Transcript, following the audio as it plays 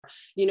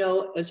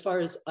As far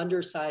as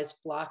undersized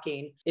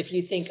blocking, if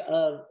you think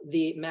of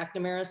the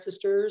McNamara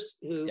sisters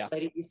who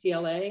played at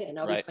UCLA and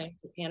now they're playing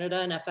for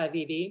Canada and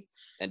FIVB.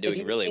 And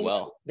doing really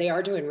well. They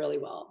are doing really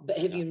well. But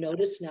have you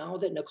noticed now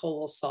that Nicole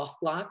will soft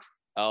block?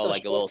 Oh, so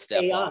like a little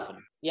step off.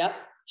 Yep.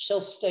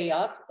 She'll stay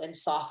up and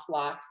soft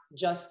block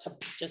just to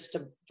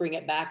bring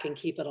it back and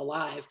keep it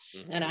alive.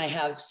 Mm-hmm. And I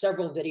have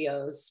several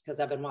videos, because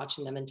I've been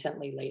watching them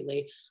intently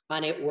lately,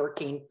 on it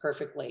working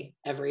perfectly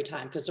every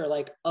time. Because they're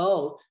like,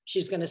 oh,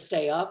 she's going to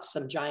stay up.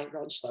 Some giant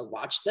girl, she's like,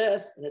 watch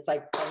this. And it's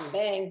like, bang,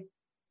 bang,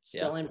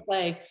 still in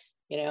play,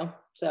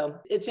 So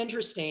it's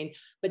interesting,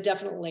 but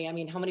definitely,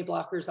 how many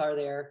blockers are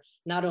there,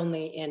 not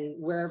only in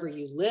wherever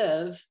you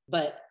live,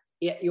 but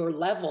at your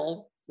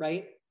level,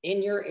 right?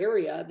 In your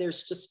area,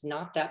 there's just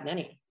not that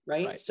many.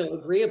 Right. So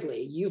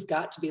agreeably, you've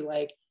got to be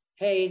like,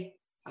 hey,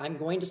 I'm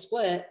going to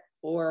split,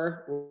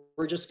 or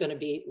we're just going to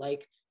be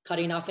like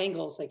cutting off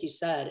angles, like you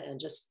said, and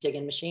just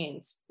digging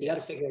machines. You got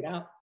to figure it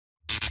out.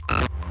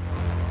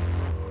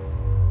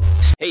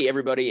 Hey,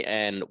 everybody,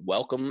 and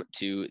welcome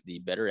to the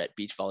Better at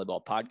Beach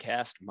Volleyball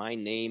podcast. My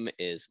name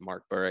is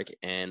Mark Burrick,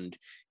 and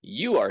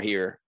you are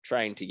here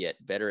trying to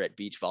get better at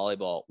beach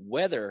volleyball,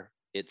 whether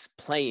it's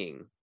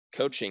playing,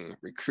 coaching,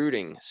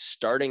 recruiting,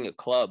 starting a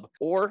club,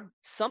 or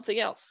something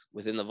else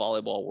within the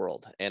volleyball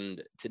world.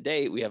 And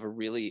today we have a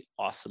really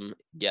awesome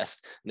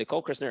guest.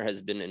 Nicole Christner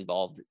has been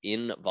involved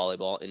in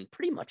volleyball in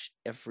pretty much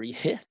every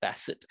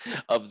facet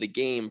of the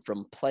game,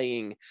 from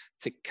playing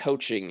to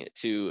coaching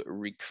to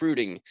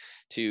recruiting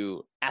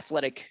to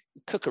athletic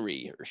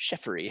cookery or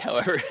chefery,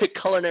 however,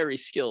 culinary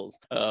skills,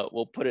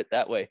 we'll put it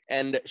that way.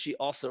 And she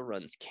also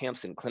runs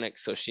camps and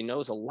clinics, so she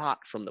knows a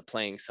lot from the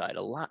playing side,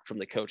 a lot from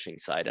the coaching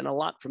side, and a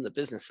lot from the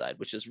business side,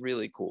 which is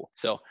really cool.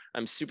 So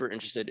I'm super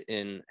interested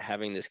in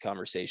having this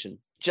conversation.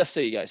 Just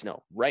so you guys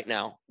know, right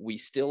now, we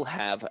still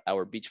have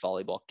our beach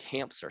volleyball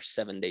camps, our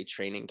 7-day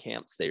training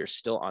camps. They are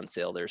still on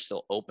sale. They're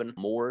still open.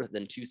 More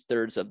than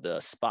 2/3 of the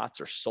spots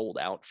are sold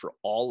out for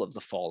all of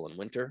the fall and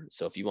winter.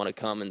 So if you want to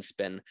come and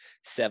spend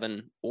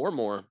 7 or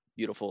more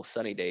beautiful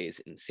sunny days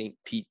in St.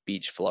 Pete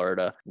Beach,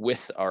 Florida,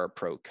 with our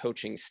pro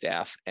coaching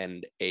staff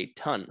and a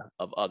ton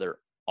of other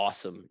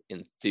awesome,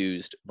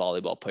 enthused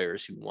volleyball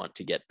players who want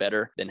to get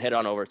better, then head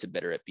on over to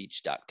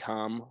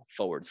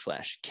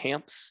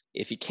betteratbeach.com/camps.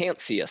 If you can't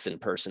see us in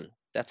person,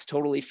 that's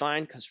totally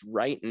fine, because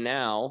right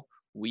now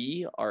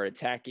we are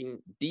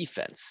attacking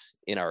defense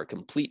in our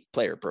complete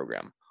player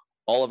program.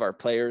 All of our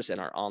players and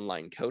our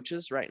online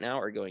coaches right now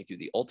are going through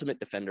the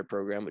Ultimate Defender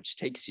program, which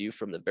takes you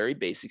from the very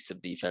basics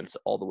of defense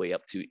all the way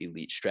up to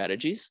elite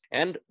strategies.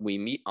 And we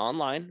meet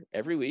online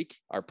every week.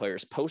 Our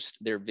players post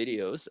their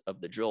videos of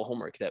the drill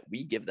homework that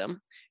we give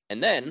them.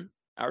 And then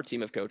our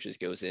team of coaches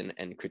goes in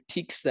and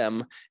critiques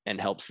them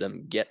and helps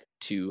them get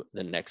to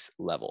the next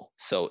level.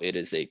 So it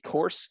is a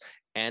course,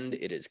 and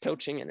it is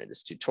coaching, and it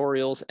is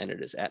tutorials, and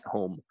it is at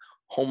home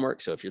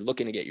homework. So if you're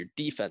looking to get your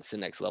defense to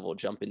the next level,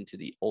 jump into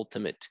the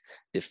Ultimate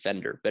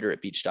Defender,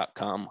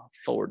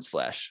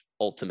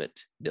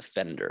 betteratbeach.com/Ultimate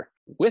Defender.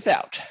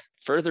 Without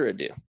further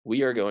ado,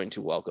 we are going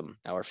to welcome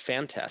our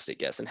fantastic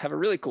guest and have a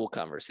really cool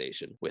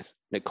conversation with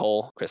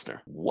Nicole Christner.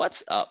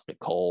 What's up,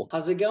 Nicole?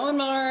 How's it going,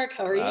 Mark?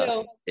 How are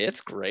you? It's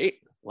great.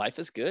 Life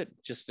is good.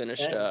 Just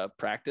finished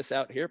practice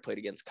out here, played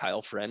against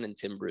Kyle Friend and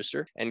Tim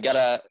Brewster, and got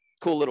a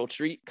cool little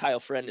treat.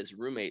 Kyle Friend is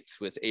roommates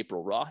with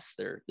April Ross.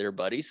 They're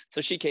buddies.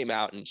 So she came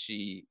out and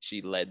she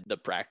led the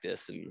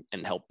practice and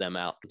helped them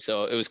out.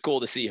 So it was cool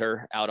to see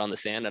her out on the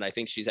sand. And I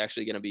think she's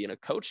actually going to be in a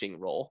coaching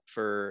role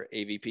for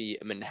AVP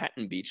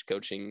Manhattan Beach,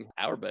 coaching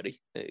our buddy,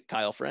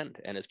 Kyle Friend,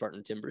 and his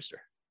partner, Tim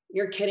Brewster.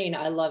 You're kidding.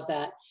 I love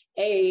that.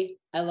 I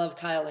love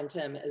Kyle and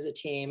Tim as a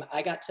team.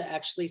 I got to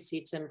actually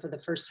see Tim for the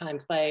first time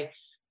play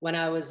when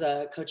I was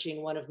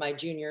coaching one of my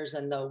juniors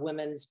in the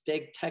women's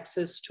Big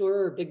Texas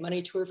tour, or Big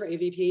Money tour for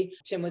AVP.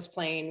 Tim was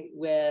playing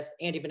with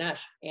Andy Benesh,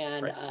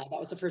 and that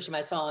was the first time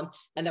I saw him.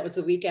 And that was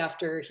the week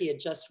after he had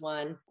just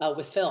won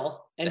with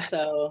Phil. And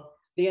so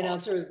the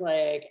announcer was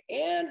like,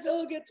 and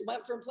Phil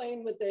went from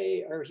playing with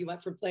a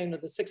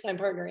 6'9"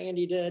 partner,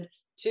 Andy did,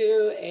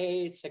 to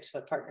a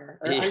 6-foot partner,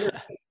 or under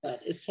 6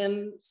 foot. Is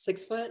Tim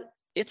 6 foot?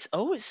 It's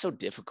always so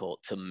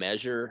difficult to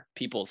measure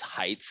people's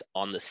heights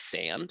on the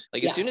sand.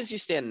 Like as soon as you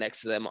stand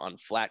next to them on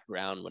flat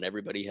ground, when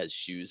everybody has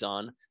shoes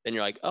on, then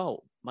you're like,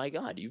 oh my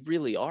God, you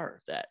really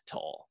are that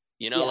tall.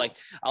 Like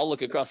I'll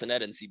look across the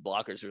net and see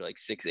blockers who are like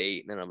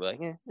 6'8", and then I'll be like,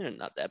 they're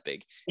not that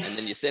big. And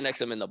then you stand next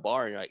to them in the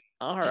bar and you're like,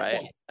 all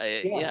right,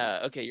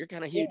 okay, you're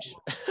kind of huge.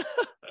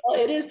 Well,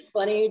 it is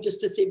funny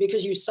just to see,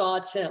 because you saw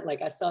Tim,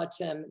 like I saw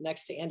Tim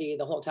next to Andy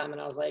the whole time,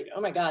 and I was like,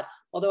 oh my God.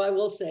 Although I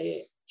will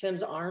say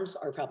Tim's arms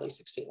are probably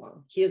 6 feet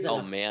long. He is.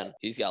 Oh man,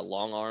 he's got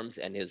long arms,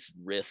 and his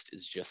wrist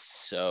is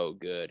just so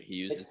good. He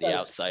uses the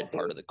outside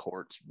part of the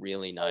court. It's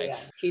really nice. Oh, yeah.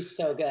 He's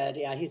so good.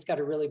 Yeah, he's got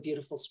a really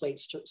beautiful straight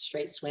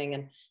swing,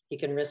 and he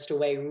can wrist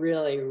away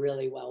really,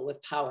 really well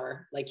with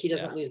power. Like he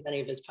doesn't lose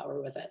any of his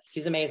power with it.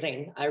 He's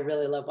amazing. I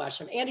really love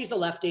watching him. And he's a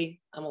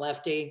lefty. I'm a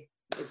lefty.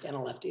 Big fan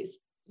of lefties.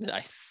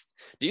 Nice.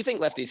 Do you think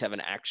lefties have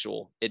an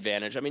actual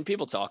advantage? I mean,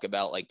 people talk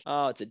about like,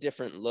 oh, it's a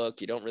different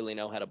look. You don't really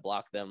know how to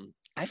block them.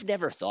 I've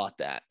never thought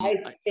that. I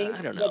think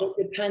I don't that know.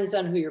 it depends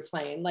on who you're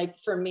playing. Like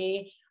for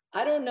me,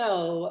 I don't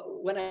know,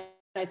 when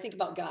I think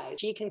about guys,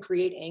 she can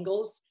create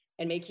angles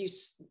and make you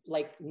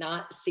like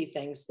not see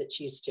things that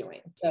she's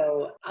doing.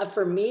 So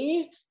for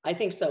me, I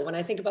think so. When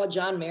I think about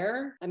John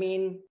Mayer, I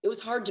mean, it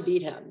was hard to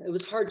beat him. It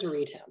was hard to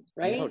read him,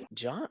 right?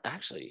 John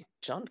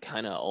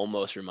kind of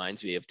almost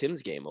reminds me of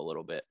Tim's game a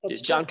little bit.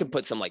 That's John true. could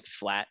put some like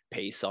flat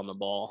pace on the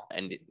ball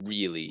and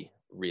really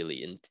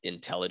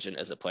intelligent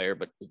as a player,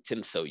 but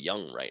Tim's so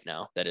young right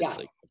now that it's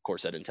like, of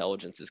course, that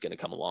intelligence is going to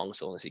come along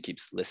so unless he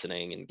keeps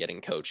listening and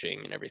getting coaching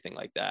and everything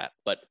like that.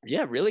 But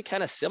yeah, really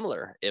kind of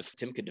similar. If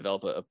Tim could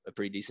develop a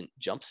pretty decent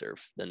jump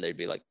serve, then they'd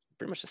be like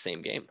pretty much the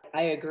same game.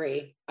 I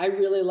agree. I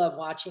really love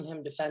watching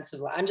him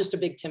defensively. I'm just a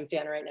big Tim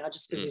fan right now,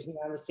 just because he's new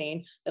on the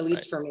scene, at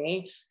least for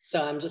me.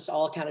 So I'm just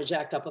all kind of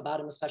jacked up about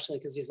him, especially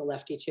because he's a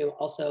lefty too.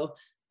 Also,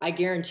 I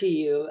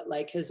guarantee you,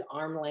 like his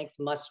arm length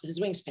his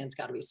wingspan's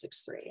got to be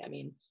 6'3". I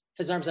mean,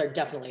 his arms are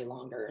definitely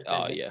longer.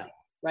 Oh yeah. Neck,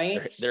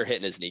 right? They're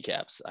hitting his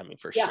kneecaps. I mean,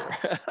 for sure.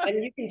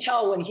 And you can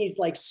tell when he's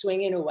like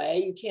swinging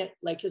away, you can't,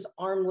 like, his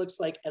arm looks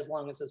like as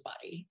long as his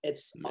body.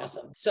 It's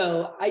awesome.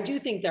 So I do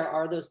think there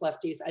are those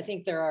lefties. I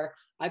think there are,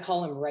 I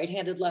call them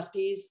right-handed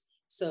lefties.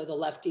 So the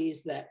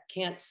lefties that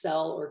can't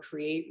sell or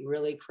create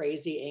really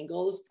crazy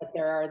angles, but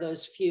there are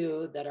those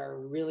few that are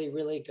really,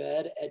 really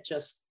good at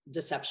just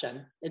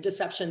deception, a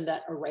deception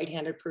that a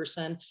right-handed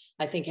person,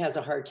 I think, has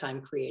a hard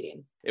time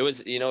creating.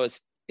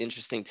 It's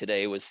interesting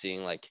today was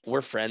seeing like we're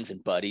friends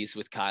and buddies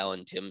with Kyle,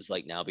 and Tim's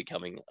like now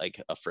becoming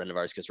like a friend of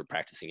ours because we're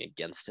practicing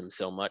against him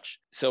so much.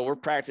 So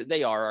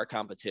they are our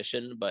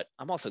competition, but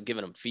I'm also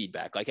giving them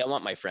feedback. Like I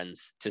want my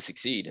friends to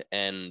succeed,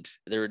 and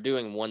they were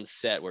doing one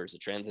set where it's a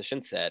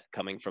transition set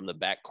coming from the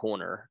back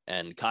corner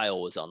and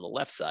Kyle was on the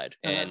left side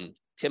and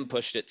Tim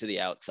pushed it to the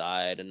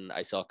outside, and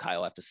I saw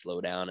Kyle have to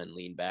slow down and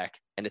lean back.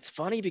 And it's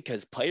funny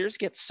because players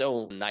get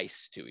so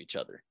nice to each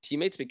other.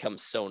 Teammates become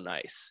so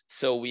nice.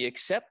 So we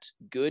accept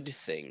good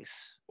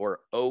things or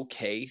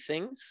okay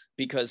things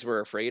because we're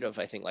afraid of,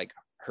 I think, like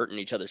hurting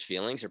each other's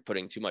feelings or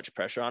putting too much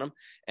pressure on them.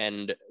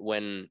 And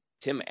when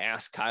Tim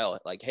asked Kyle,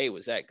 like, hey,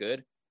 was that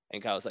good?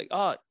 And Kyle was like,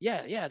 oh,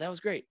 yeah, that was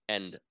great.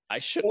 And I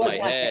shook my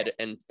head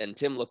and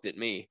Tim looked at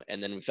me,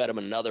 and then we fed him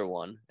another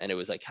one. And it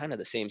was like kind of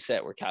the same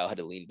set where Kyle had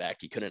to lean back.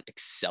 He couldn't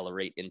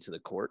accelerate into the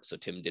court. So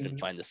Tim didn't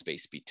find the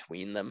space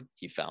between them.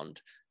 He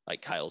found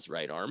like Kyle's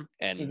right arm.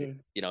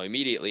 And,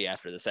 immediately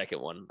after the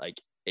second one,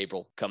 like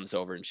April comes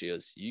over and she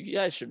goes, you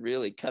guys should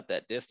really cut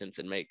that distance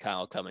and make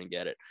Kyle come and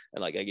get it.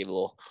 And like, I gave a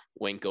little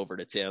wink over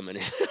to Tim, and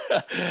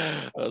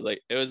I was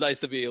like, it was nice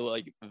to be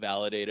like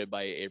validated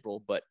by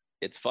April, but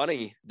it's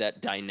funny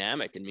that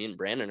dynamic, and me and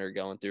Brandon are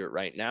going through it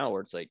right now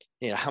where it's like,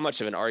 how much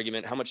of an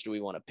argument, how much do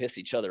we want to piss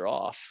each other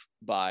off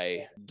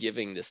by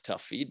giving this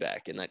tough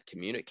feedback? And that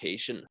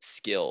communication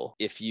skill,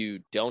 if you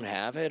don't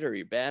have it or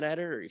you're bad at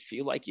it or you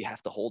feel like you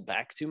have to hold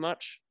back too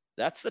much,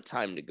 that's the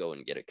time to go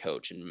and get a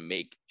coach and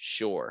make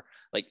sure.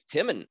 Like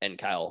Tim and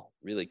Kyle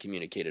really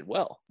communicated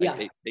well.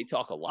 Like they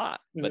talk a lot,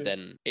 but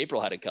then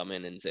April had to come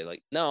in and say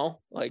like, no,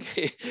 like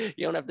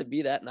you don't have to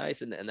be that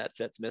nice. And that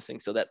set's missing.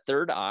 So that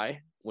third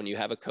eye, when you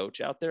have a coach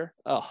out there,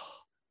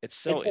 it's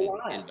so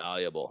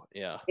invaluable.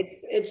 Yeah.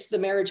 It's the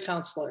marriage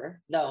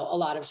counselor though, a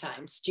lot of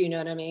times. Do you know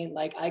what I mean?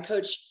 Like I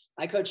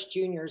coach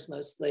juniors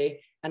mostly,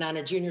 and on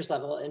a juniors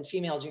level, and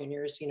female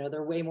juniors,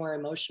 they're way more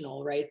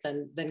emotional, right?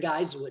 Than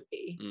guys would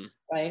be.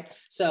 Right.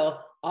 So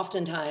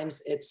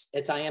oftentimes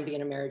I am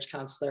being a marriage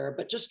counselor,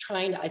 but just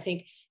I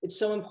think it's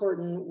so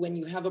important when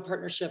you have a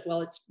partnership,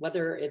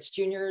 whether it's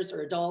juniors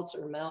or adults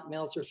or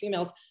males or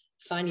females,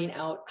 finding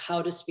out how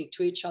to speak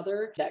to each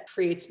other. That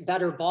creates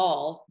better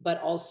ball,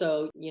 but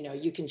also,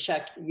 you can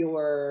check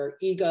your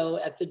ego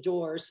at the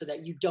door so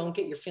that you don't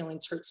get your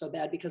feelings hurt so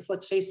bad. Because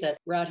let's face it,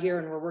 we're out here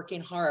and we're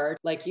working hard,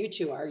 like you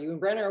two are. You and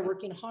Brenna are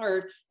working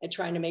hard at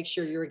trying to make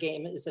sure your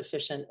game is as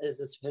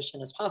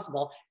efficient as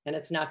possible. And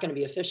it's not going to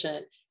be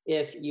efficient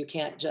if you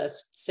can't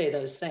just say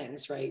those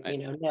things, right?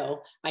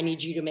 No, I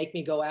need you to make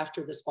me go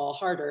after this ball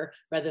harder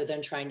rather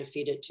than trying to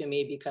feed it to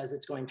me because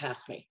it's going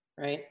past me.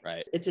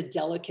 Right. It's a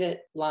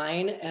delicate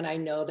line. And I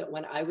know that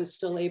when I was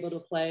still able to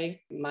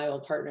play, my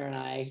old partner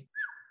and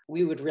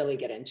we would really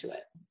get into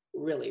it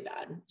really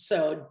bad.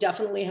 So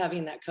definitely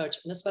having that coach,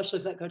 and especially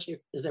if that coach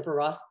is Zipper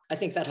Ross, I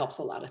think that helps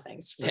a lot of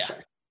things for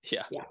sure.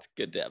 Yeah. It's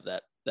good to have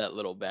that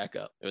little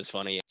backup. It was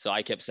funny. So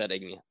I kept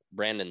setting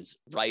Brandon's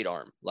right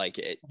arm,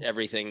 like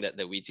everything that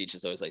we teach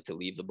is always like to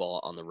leave the ball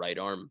on the right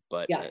arm.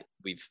 But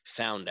we've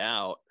found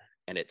out,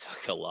 and it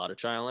took a lot of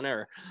trial and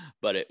error,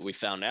 but we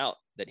found out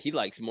that he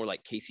likes more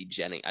like Casey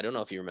Jennings. I don't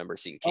know if you remember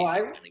seeing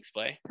Casey Jennings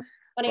play.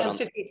 Funny, I'm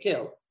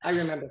 52. I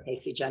remember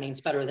Casey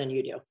Jennings better than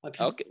you do.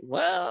 Okay.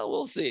 Well,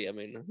 we'll see. I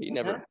mean, he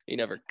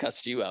never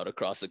cussed you out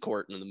across the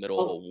court in the middle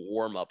of a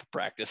warm-up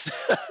practice.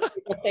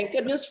 Well, thank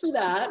goodness for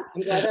that.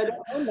 I'm glad I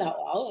don't own that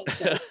well.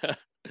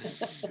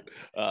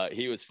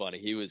 He was funny.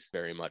 He was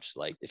very much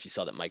like, if you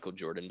saw that Michael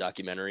Jordan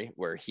documentary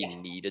where he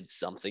needed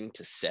something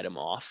to set him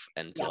off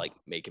and to like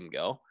make him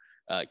go.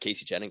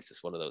 Casey Jennings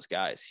is one of those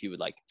guys. He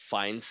would like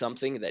find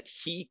something that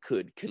he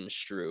could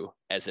construe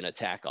as an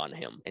attack on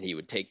him. And he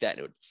would take that and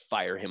it would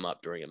fire him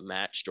up during a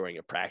match, during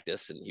a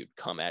practice. And he would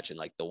come at you. And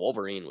like the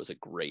Wolverine was a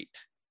great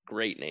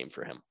name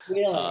for him.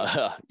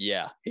 Really?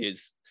 Yeah.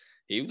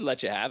 He would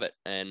let you have it.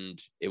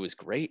 And it was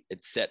great.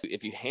 It set,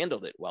 if you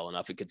handled it well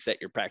enough, it could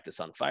set your practice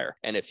on fire.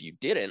 And if you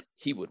didn't,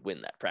 he would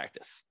win that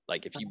practice.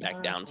 Like if you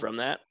back down from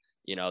that,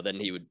 then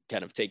he would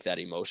kind of take that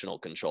emotional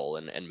control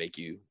and make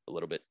you a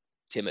little bit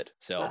timid.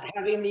 So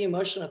having the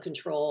emotional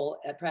control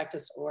at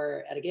practice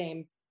or at a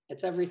game,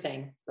 it's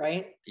everything,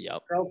 right?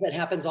 Yep. Girls, it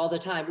happens all the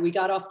time. We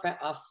got off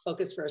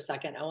focus for a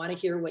second. I want to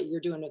hear what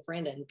you're doing with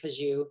Brandon, because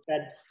you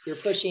said you're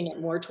pushing it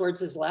more towards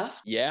his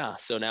left. Yeah.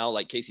 So now,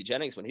 like Casey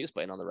Jennings, when he was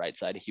playing on the right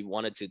side, he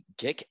wanted to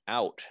kick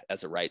out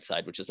as a right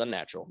side, which is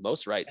unnatural.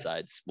 Most right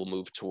sides will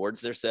move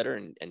towards their setter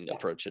and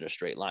approach in a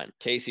straight line.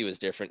 Casey was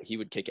different. He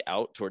would kick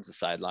out towards the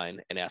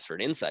sideline and ask for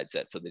an inside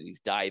set so that he's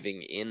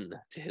diving in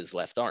to his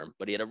left arm.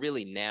 But he had a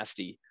really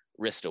nasty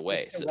wrist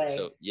away.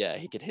 So yeah,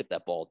 he could hit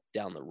that ball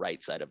down the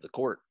right side of the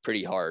court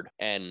pretty hard.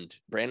 And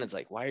Brandon's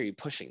like, why are you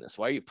pushing this?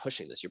 Why are you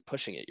pushing this? You're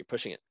pushing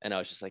it. And I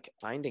was just like,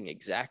 finding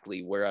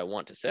exactly where I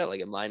want to set.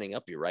 Like, I'm lining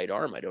up your right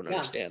arm. I don't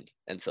understand.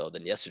 And so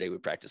then yesterday we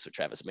practiced with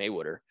Travis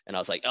Mayweather and I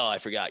was like, oh, I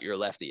forgot you're a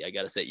lefty. I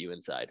got to set you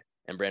inside.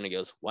 And Brandon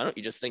goes, why don't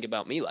you just think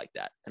about me like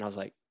that? And I was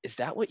like, is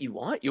that what you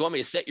want? You want me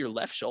to set your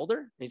left shoulder?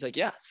 And he's like,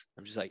 yes.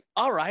 I'm just like,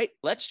 all right,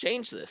 let's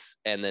change this.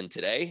 And then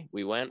today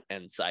we went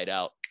and side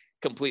out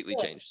completely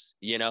changes,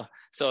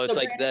 so it's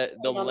like the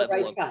level of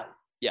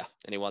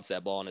and he wants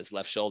that ball on his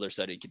left shoulder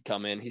so that he could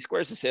come in. He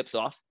squares his hips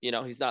off,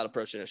 he's not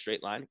approaching a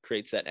straight line,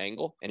 creates that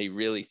angle, and he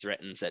really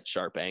threatens that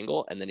sharp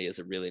angle. And then he has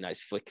a really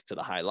nice flick to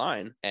the high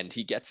line and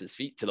he gets his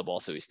feet to the ball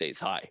so he stays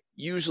high.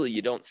 Usually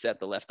you don't set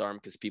the left arm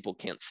because people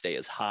can't stay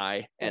as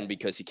high and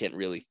because you can't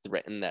really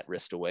threaten that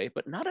wrist away,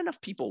 but not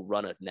enough people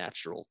run a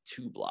natural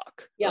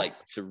 2-block like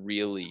to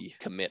really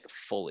commit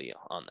fully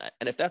on that.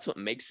 And if that's what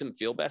makes him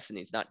feel best and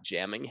he's not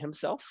jamming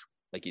himself,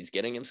 like he's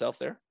getting himself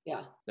there,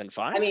 then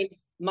fine. I mean,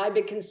 my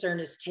big concern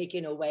is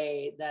taking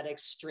away that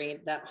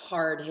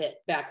hard hit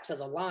back to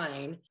the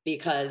line,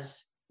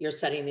 because you're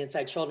setting the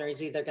inside shoulder.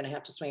 He's either going to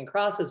have to swing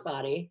across his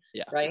body,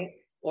 right?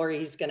 Or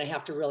he's going to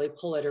have to really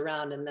pull it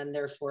around and then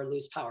therefore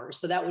lose power.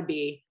 So that would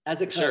be,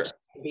 as a coach,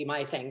 would be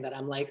my thing, that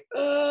I'm like,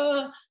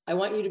 I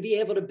want you to be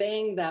able to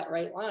bang that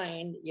right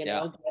line,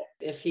 But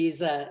if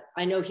he's,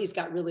 I know he's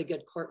got really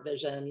good court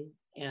vision.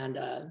 And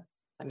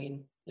I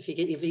mean,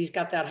 if he's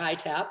got that high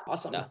tap,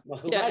 awesome.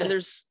 Well, and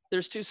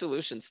there's two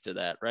solutions to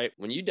that, right?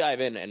 When you dive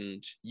in,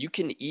 and you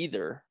can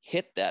either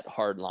hit that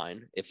hard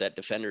line if that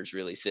defender's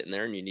really sitting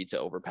there and you need to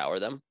overpower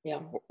them,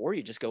 or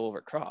you just go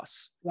over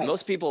cross. Right.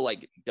 Most people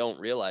don't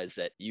realize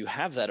that you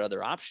have that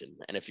other option.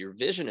 And if your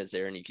vision is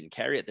there and you can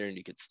carry it there and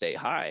you could stay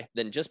high,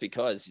 then just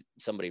because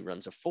somebody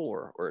runs a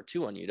 4 or a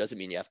 2 on you doesn't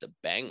mean you have to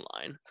bang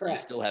line. Correct.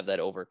 You still have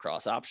that over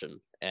cross option.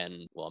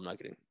 And well, I'm not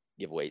going to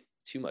give away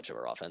too much of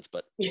our offense,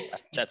 but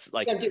that's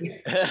like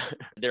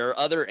there are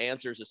other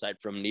answers aside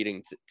from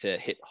needing to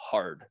hit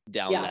hard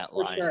down that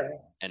line. Sure.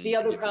 And the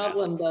other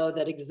problem though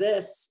that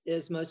exists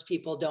is most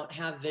people don't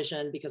have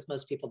vision because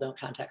most people don't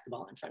contact the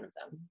ball in front of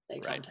them. They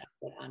contact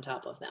it on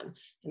top of them,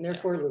 and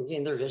therefore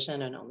losing their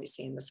vision and only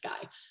seeing the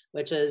sky,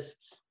 which is,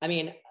 I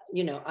mean,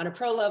 on a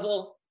pro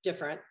level,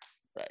 different,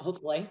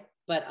 hopefully.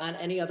 But on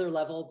any other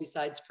level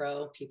besides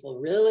pro, people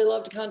really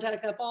love to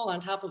contact that ball on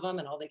top of them,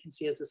 and all they can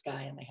see is the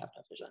sky and they have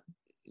no vision.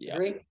 Yeah,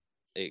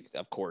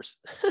 of course.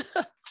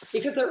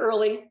 Because they're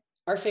early.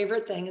 Our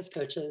favorite thing as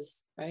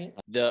coaches, right?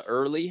 The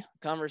early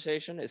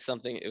conversation is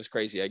something, it was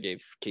crazy. I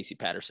gave Casey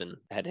Patterson,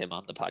 had him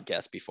on the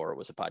podcast before it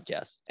was a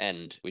podcast.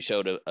 And we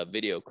showed a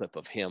video clip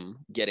of him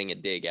getting a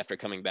dig after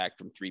coming back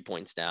from 3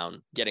 points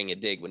down, getting a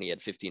dig when he had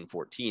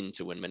 15-14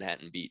 to win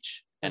Manhattan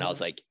Beach. And I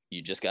was like,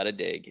 you just got a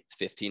dig. It's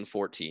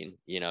 15-14.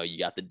 You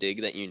got the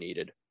dig that you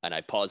needed. And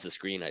I paused the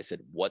screen. I said,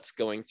 what's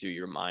going through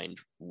your mind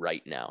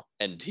right now?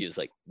 And he was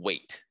like,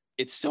 wait.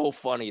 It's so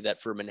funny that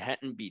for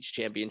Manhattan Beach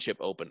Championship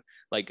Open,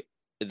 like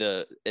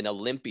an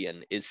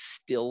Olympian is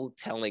still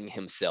telling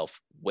himself,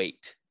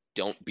 wait,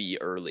 don't be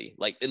early.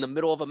 Like in the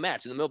middle of a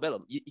match, in the middle of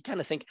battle, you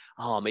kind of think,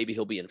 oh, maybe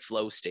he'll be in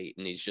flow state.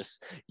 And he's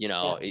just,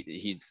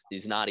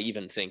 he's not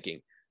even thinking.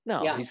 No,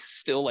 he's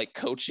still like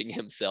coaching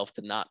himself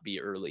to not be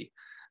early.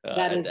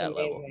 That is amazing.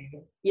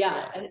 Level.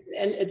 Yeah. And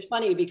it's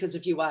funny because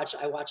if you watch,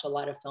 I watch a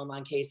lot of film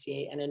on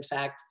Casey. And in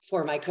fact,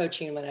 for my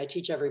coaching, when I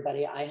teach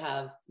everybody, I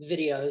have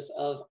videos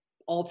of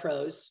all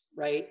pros,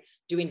 right,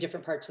 doing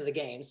different parts of the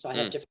game. So I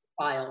have different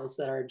files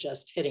that are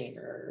just hitting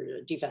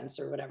or defense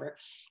or whatever.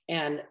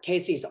 And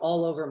Casey's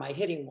all over my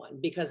hitting one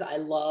because I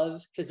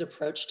love his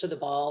approach to the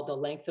ball, the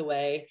length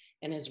away,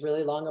 and his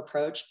really long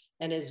approach,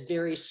 and his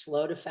very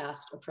slow to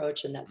fast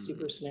approach, and that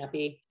super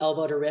snappy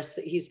elbow to wrist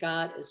that he's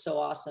got is so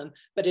awesome.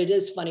 But it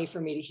is funny for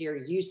me to hear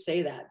you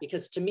say that,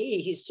 because to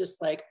me, he's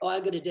just like, oh,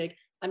 I got to dig.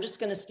 I'm just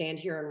going to stand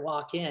here and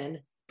walk in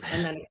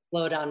and then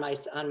float on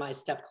my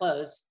step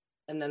close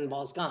and then the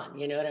ball's gone.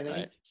 You know what I mean?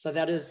 Right. So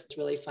that is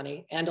really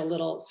funny and a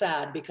little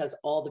sad, because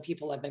all the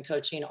people I've been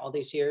coaching all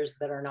these years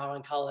that are now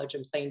in college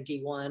and playing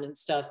D1 and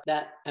stuff,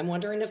 that I'm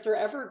wondering if they're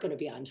ever going to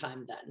be on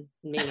time then,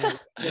 meaning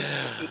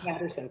with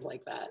Patterson's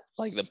like that.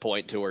 Like the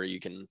point to where you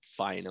can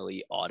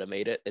finally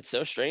automate it. It's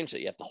so strange that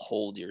you have to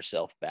hold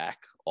yourself back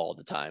all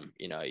the time.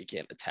 You know, you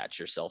can't attach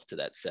yourself to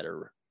that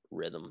setter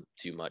rhythm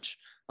too much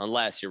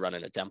unless you're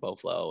running a tempo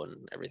flow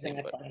and everything.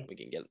 Exactly. But we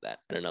can get that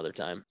at another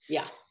time.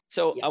 Yeah.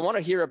 So I want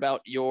to hear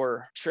about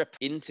your trip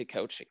into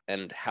coaching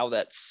and how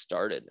that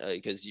started,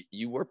 because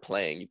you were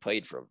playing, you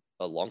played for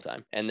a long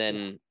time. And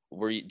then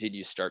did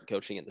you start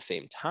coaching at the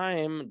same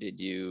time? Did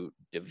you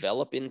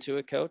develop into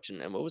a coach?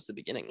 And what was the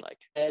beginning like?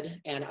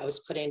 And I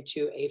was put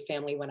into a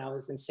family when I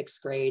was in 6th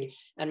grade.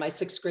 And my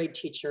 6th grade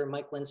teacher,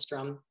 Mike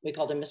Lindstrom, we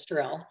called him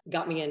Mr. L,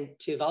 got me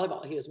into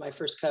volleyball. He was my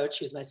first coach.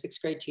 He was my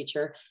 6th grade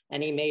teacher.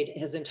 And he made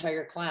his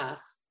entire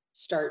class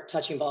start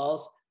touching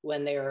balls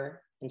when they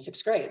were in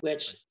 6th grade,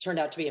 which turned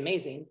out to be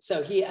amazing.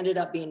 So he ended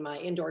up being my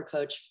indoor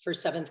coach for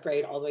 7th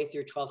grade all the way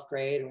through 12th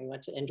grade. And we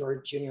went to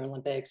indoor junior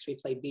Olympics. We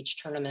played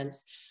beach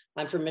tournaments.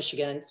 I'm from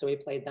Michigan, so we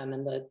played them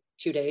in the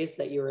 2 days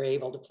that you were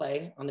able to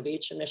play on the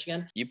beach in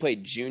Michigan. You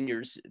played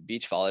juniors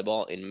beach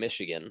volleyball in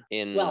Michigan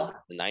in the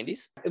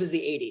 90s? It was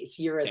the 80s,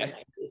 year of the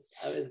 90s.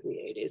 I was the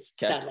 80s,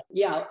 sadly.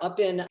 Yeah, up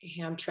in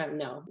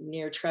Hamtramck,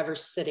 near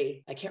Traverse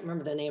City. I can't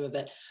remember the name of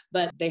it,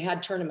 but they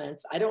had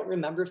tournaments. I don't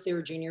remember if they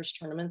were juniors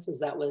tournaments, as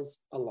that was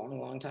a long,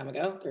 long time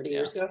ago, 30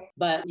 years ago.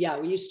 But yeah,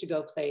 we used to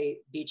go play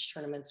beach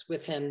tournaments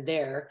with him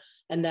there.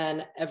 And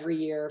then every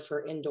year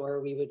for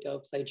indoor, we would go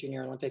play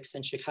Junior Olympics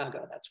in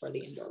Chicago. That's where the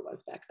indoor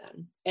was back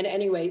then. And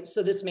anyway,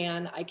 so this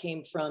man, I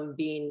came from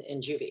being in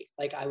juvie.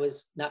 Like I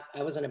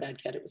wasn't a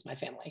bad kid. It was my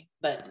family,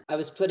 but I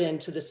was put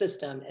into the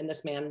system, and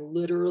this man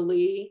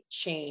literally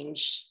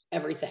changed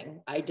everything.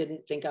 I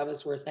didn't think I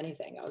was worth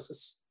anything. I was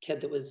this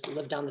kid that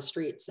lived down the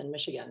streets in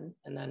Michigan.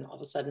 And then all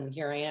of a sudden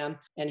here I am,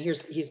 and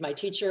he's my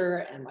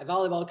teacher and my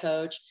volleyball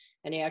coach.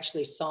 And he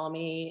actually saw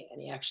me,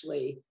 and he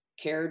actually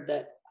cared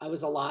that I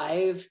was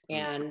alive,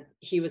 and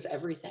he was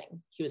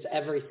everything. He was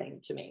everything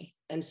to me.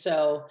 And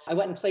so I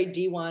went and played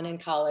D1 in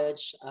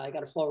college. I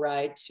got a full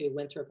ride to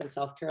Winthrop in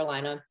South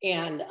Carolina.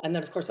 And then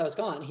of course I was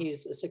gone.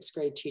 He's a 6th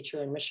grade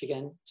teacher in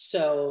Michigan.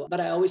 So, but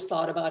I always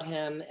thought about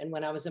him. And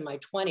when I was in my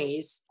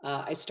 20s,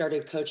 I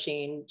started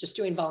coaching, just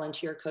doing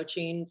volunteer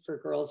coaching for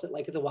girls at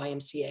like the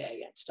YMCA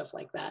and stuff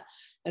like that.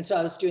 And so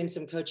I was doing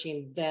some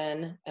coaching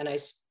then, and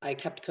I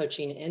kept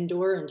coaching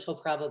indoor until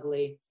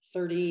probably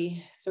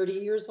 30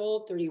 years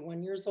old,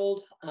 31 years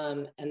old.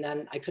 And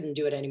then I couldn't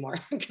do it anymore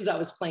because I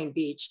was playing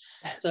beach.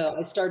 So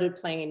I started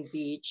playing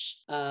beach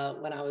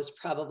when I was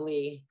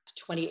probably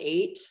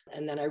 28.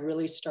 And then I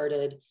really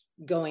started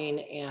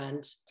going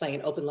and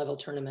playing open level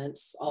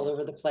tournaments all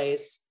over the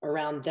place.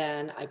 Around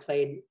then I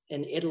played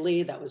in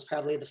Italy. That was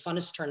probably the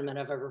funnest tournament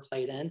I've ever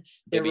played in.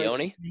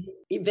 Bibbione?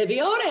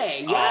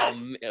 Bibbione,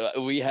 yes.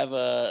 We have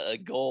a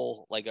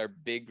goal, like our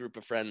big group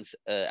of friends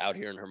out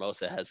here in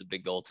Hermosa has a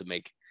big goal to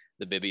make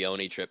the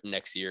Bibbione trip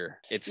next year.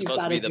 It's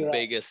supposed to be the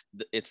biggest.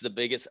 It's the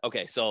biggest.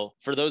 Okay, so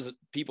for those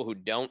people who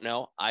don't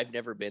know, I've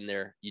never been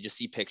there. You just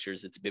see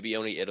pictures. It's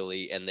Bibbione,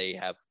 Italy, and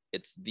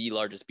it's the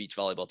largest beach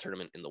volleyball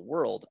tournament in the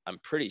world, I'm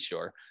pretty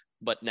sure.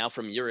 But now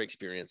from your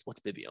experience,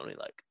 what's Bibbione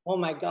like? Oh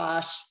my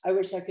gosh, I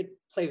wish I could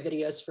play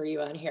videos for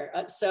you on here.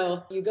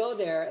 So you go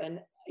there, and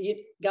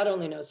God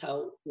only knows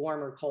how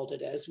warm or cold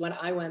it is. When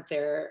I went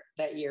there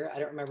that year, I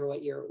don't remember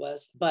what year it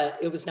was, but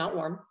it was not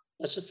warm.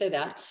 Let's just say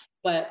that.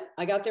 But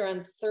I got there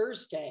on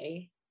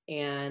Thursday,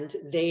 and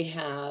they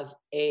have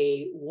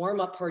a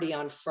warm-up party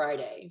on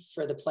Friday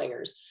for the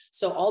players.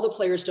 So all the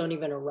players don't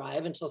even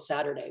arrive until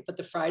Saturday. But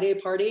the Friday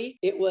party,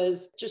 it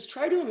was just,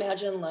 try to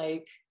imagine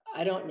like,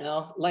 I don't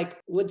know, like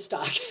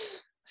Woodstock.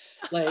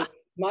 Like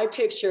my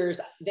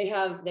pictures, they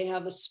have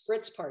a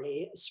spritz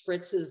party.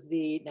 Spritz is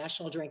the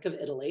national drink of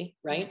Italy,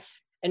 right?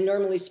 And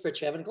normally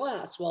spritz you have in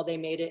glass. Well, they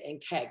made it in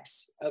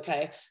kegs.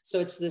 Okay. So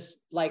it's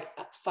this like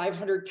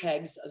 500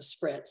 kegs of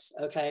spritz.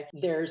 Okay.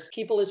 There's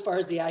people as far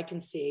as the eye can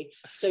see.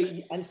 So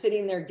I'm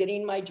sitting there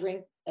getting my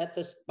drink at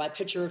my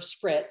pitcher of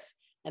spritz.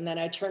 And then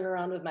I turn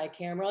around with my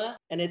camera,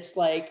 and it's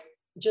like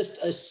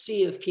just a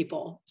sea of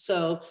people.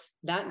 So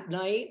that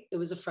night, it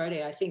was a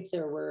Friday. I think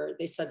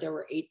they said there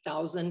were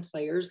 8,000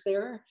 players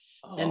there.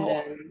 Oh. And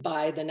then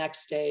by the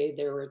next day,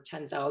 there were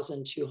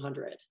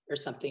 10,200 or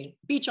something,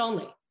 beach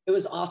only. It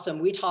was awesome.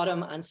 We taught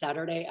them on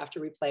Saturday after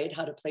we played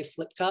how to play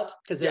flip cup,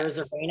 because there was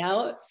a rain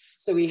out.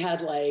 So we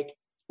had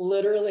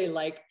literally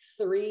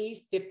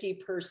 3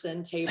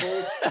 50-person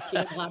tables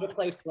how to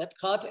play flip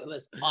cup. It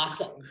was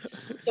awesome.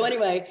 So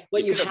anyway,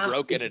 what you could have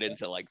broken it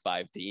into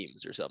 5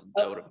 teams or something.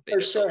 That would have been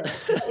for sure.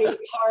 It was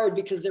hard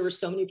because there were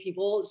so many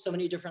people, so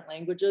many different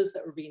languages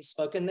that were being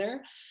spoken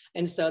there.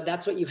 And so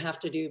that's what you have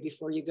to do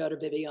before you go to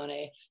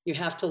Bibbione. You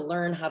have to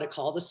learn how to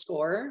call the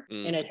score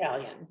in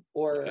Italian,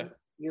 or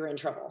you're in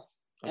trouble.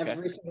 Okay.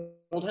 Every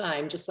single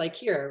time, just like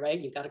here, right?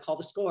 You've got to call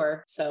the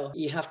score. So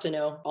you have to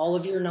know all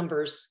of your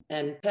numbers,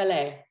 and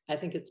Pele, I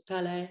think it's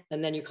Pele,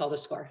 and then you call the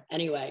score.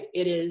 Anyway,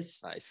 it is,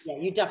 nice. Yeah,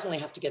 you definitely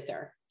have to get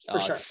there For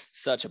sure.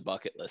 It's such a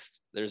bucket list.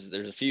 There's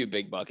a few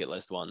big bucket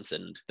list ones,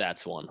 and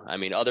that's one. I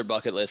mean, other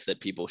bucket lists that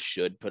people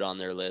should put on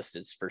their list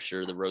is for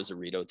sure the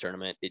Rosarito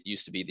tournament. It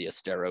used to be the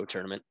Estero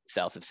tournament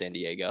south of San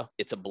Diego.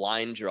 It's a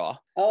blind draw.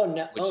 Oh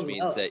no! Which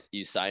means that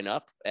you sign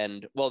up,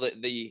 and well,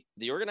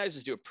 the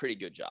organizers do a pretty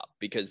good job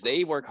because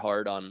they work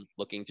hard on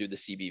looking through the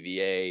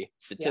CBVA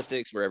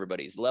statistics where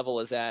everybody's level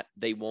is at.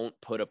 They won't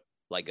put a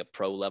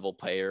pro level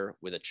player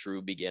with a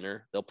true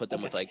beginner. They'll put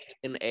them with like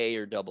an A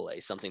or double A,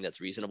 something that's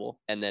reasonable.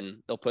 And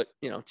then they'll put,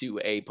 two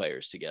A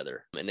players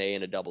together, an A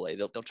and a double A.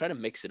 They'll try to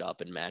mix it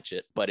up and match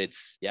it. But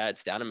it's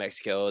down in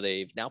Mexico.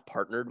 They've now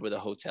partnered with a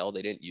hotel.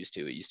 They didn't used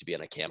to. It used to be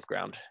on a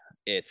campground.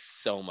 It's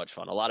so much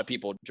fun. A lot of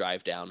people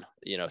drive down,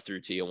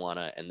 through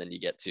Tijuana, and then you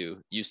get to,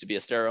 used to be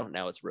Estero,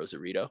 now it's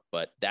Rosarito,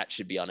 but that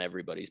should be on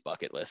everybody's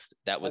bucket list.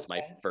 That was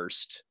my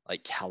first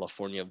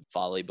California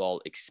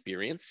volleyball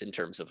experience in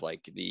terms of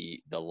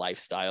the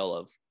lifestyle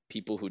of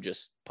people who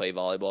just play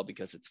volleyball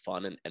because it's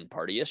fun and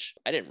partyish.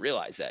 I didn't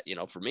realize that,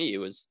 for me, it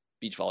was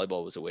beach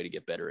volleyball was a way to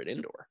get better at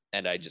indoor.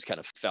 And I just kind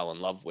of fell in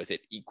love with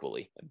it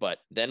equally. But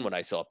then when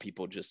I saw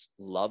people just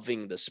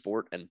loving the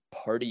sport and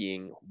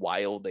partying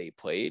while they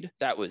played,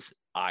 that was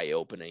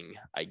eye-opening,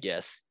 I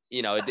guess.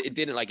 It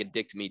didn't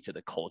addict me to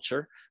the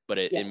culture, but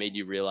it made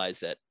you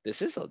realize that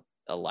this is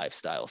a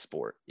lifestyle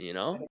sport. You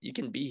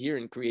can be here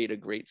and create a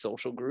great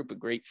social group of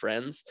great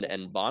friends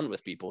and bond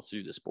with people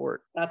through the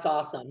sport. That's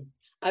awesome.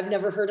 I've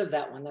never heard of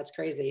that one. That's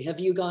crazy. Have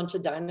you gone to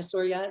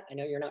Dinosaur yet? I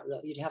know you're not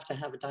really, you'd have to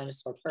have a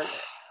Dinosaur partner.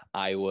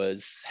 I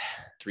was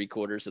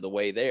 3/4 of the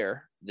way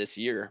there this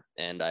year,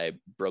 and I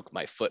broke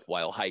my foot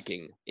while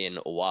hiking in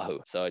Oahu.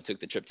 So I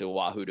took the trip to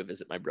Oahu to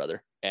visit my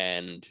brother,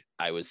 and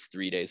I was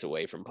 3 days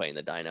away from playing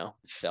the dyno.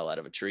 Fell out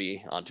of a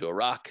tree onto a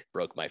rock,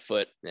 broke my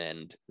foot,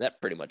 and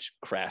that pretty much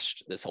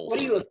crashed this whole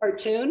season. What are you, a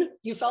cartoon?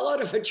 You fell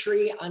out of a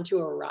tree onto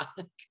a rock.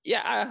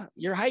 Yeah,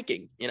 you're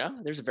hiking,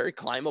 there's a very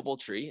climbable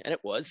tree, and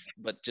it was,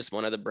 but just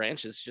one of the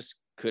branches just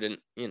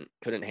couldn't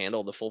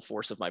handle the full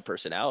force of my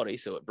personality,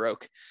 so it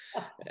broke.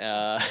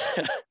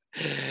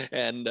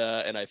 And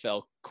I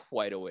fell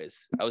quite a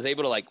ways. I was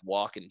able to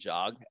walk and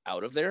jog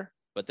out of there,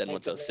 but then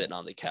once I was sitting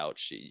on the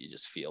couch, you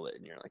just feel it,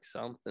 and you're like,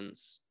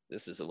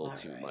 this is a little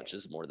too much.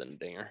 This is more than a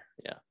dinger.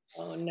 Yeah.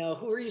 Oh no,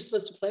 who are you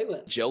supposed to play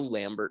with? Joe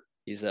Lambert.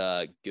 He's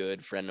a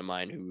good friend of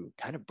mine who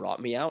kind of brought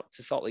me out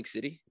to Salt Lake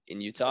City in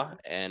Utah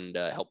and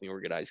helped me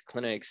organize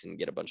clinics and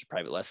get a bunch of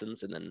private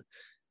lessons. And then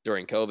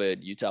during COVID,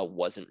 Utah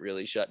wasn't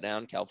really shut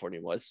down.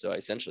 California was. So I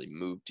essentially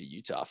moved to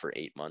Utah for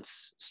 8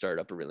 months,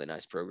 started up a really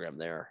nice program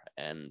there,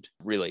 and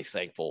really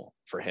thankful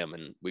for him.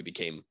 And we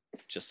became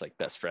just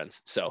best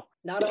friends. So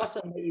not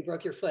awesome that you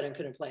broke your foot and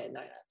couldn't play at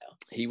night, though.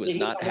 He was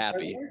not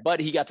happy, but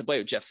he got to play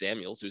with Jeff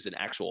Samuels, who's an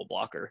actual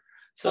blocker.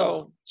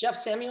 So Jeff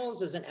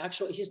Samuels is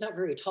he's not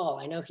very tall.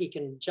 I know he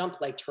can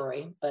jump like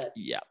Troy, but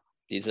yeah,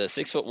 he's a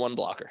 6'1"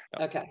 blocker.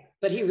 Okay.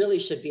 But he really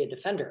should be a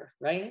defender,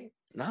 right?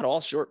 Not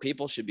all short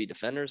people should be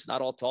defenders.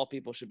 Not all tall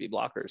people should be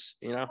blockers,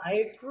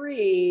 I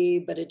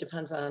agree, but it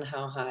depends on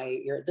how high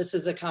this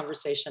is a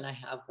conversation I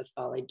have with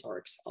volley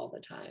dorks all the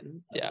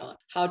time. Yeah.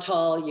 How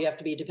tall you have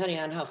to be depending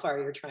on how far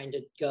you're trying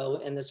to go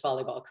in this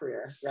volleyball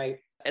career, right?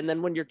 And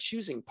then when you're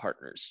choosing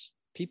partners,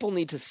 people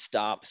need to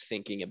stop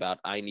thinking about,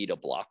 I need a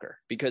blocker,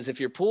 because if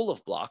your pool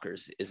of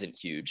blockers isn't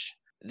huge,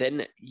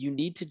 then you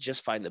need to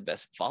just find the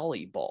best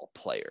volleyball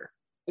player.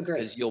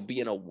 Because you'll be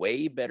in a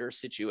way better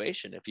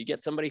situation if you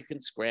get somebody who can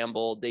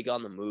scramble, dig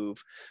on the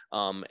move,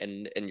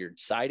 and you're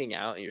siding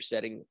out and you're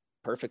setting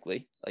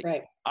perfectly.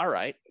 All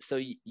right, so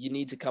you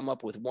need to come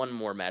up with one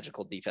more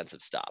magical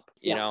defensive stop.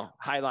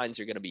 High lines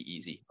are going to be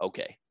easy.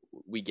 Okay,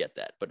 we get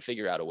that, but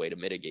figure out a way to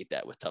mitigate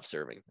that with tough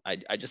serving.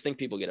 I just think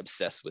people get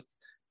obsessed with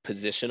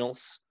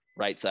positionals,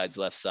 right sides,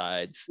 left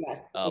sides,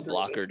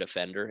 blocker,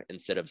 defender,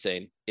 instead of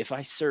saying, if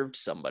I served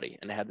somebody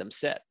and had them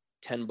set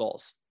 10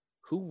 balls,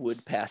 who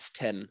would pass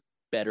 10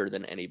 better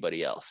than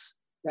anybody else?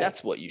 Right.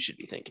 That's what you should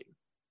be thinking.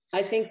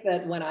 I think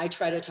that when I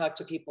try to talk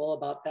to people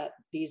about that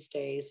these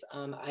days,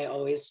 I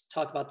always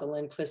talk about the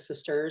Lindquist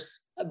sisters.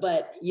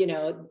 But,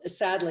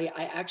 sadly,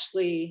 I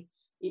actually,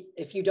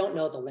 if you don't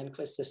know the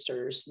Lindquist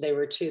sisters, they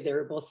were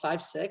both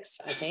 5'6",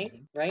 I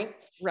think, right?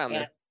 Around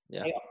there.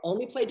 Yeah. They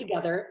only played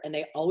together, and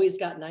they always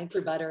got 9th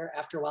or better.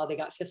 After a while, they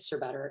got 5th or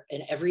better.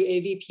 And every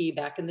AVP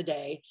back in the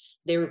day,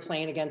 they were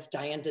playing against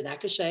Diane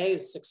Denekashe,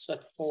 who's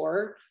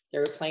 6'4". They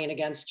were playing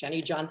against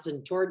Jenny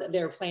Johnson Jordan.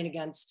 They were playing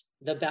against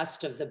the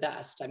best of the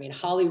best. I mean,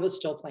 Holly was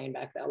still playing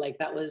back then.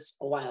 That was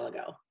a while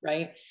ago,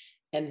 right?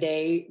 And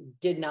they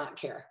did not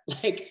care.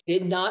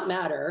 Did not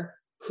matter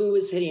who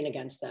was hitting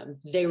against them.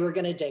 They were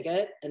going to dig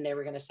it, and they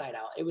were going to side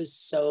out. It was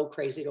so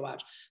crazy to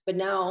watch. But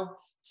now,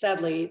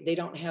 sadly, they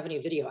don't have any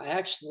video. I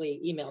actually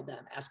emailed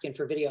them asking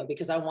for video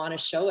because I want to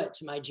show it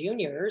to my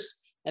juniors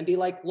and be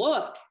like,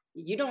 look,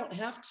 you don't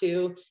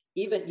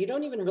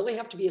even really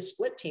have to be a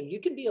split team. You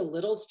can be a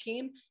littles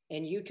team,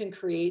 and you can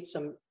create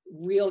some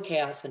real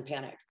chaos and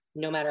panic,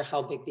 no matter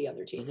how big the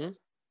other team is,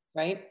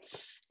 right?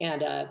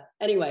 And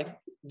anyway,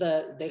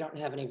 they don't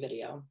have any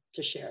video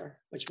to share,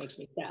 which makes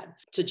me sad.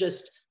 To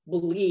just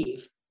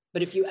believe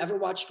But if you ever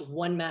watched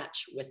one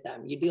match with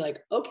them, you'd be like,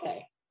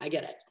 okay, I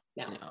get it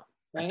now. Yeah.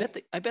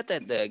 Right? I bet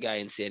that the guy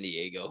in San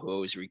Diego who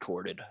always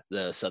recorded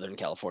the Southern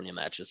California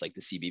matches, like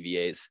the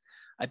CBVAs,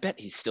 I bet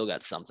he's still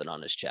got something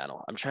on his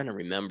channel. I'm trying to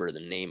remember the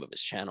name of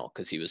his channel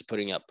because he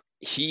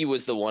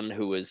was the one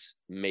who was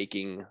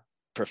making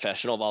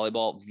professional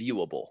volleyball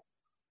viewable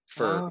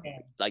for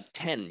like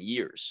 10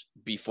 years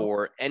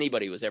before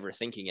anybody was ever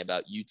thinking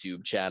about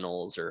YouTube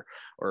channels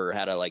or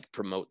how to like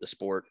promote the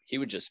sport. He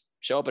would just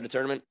show up at a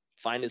tournament,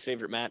 find his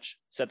favorite match,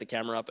 set the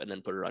camera up, and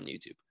then put it on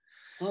YouTube.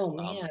 Oh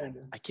man.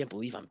 I can't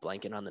believe I'm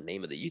blanking on the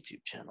name of the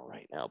YouTube channel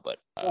right now, but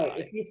right.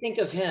 If you think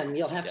of him,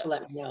 you'll have to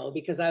let me know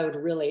because I would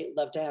really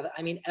love to have it.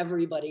 I mean,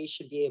 everybody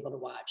should be able to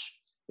watch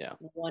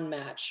one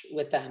match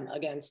with them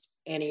against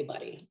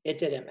anybody. It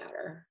didn't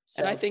matter.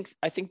 So and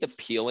I think the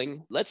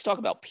peeling, let's talk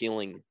about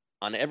peeling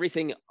on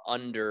everything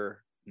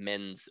under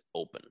men's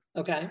open.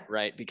 Okay.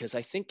 Right? Because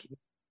I think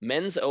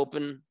men's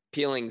open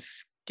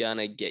peeling's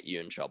gonna get you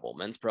in trouble.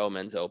 Men's pro,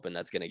 men's open,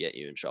 that's gonna get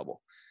you in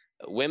trouble.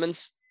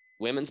 Women's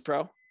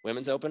pro,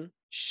 women's open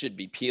should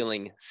be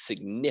peeling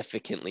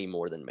significantly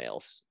more than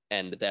males.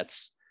 And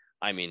that's,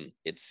 I mean,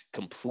 it's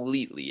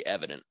completely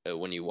evident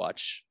when you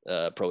watch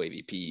pro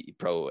AVP,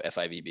 pro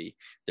FIVB.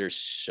 There's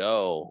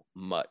so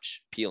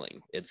much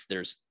peeling. It's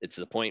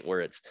the point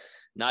where it's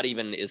not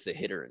even is the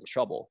hitter in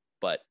trouble,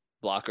 but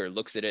blocker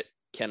looks at it.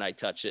 Can I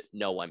touch it?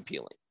 No, I'm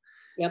peeling.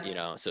 Yep. You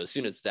know, so as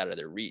soon as it's out of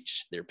their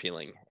reach, they're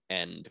peeling.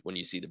 And when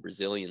you see the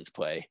Brazilians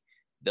play,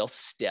 they'll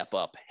step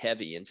up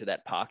heavy into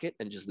that pocket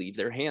and just leave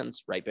their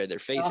hands right by their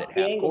face at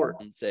half court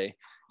and say,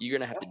 you're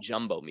going to have to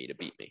jumbo me to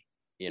beat me.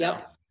 You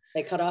know,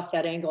 they cut off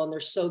that angle and they're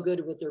so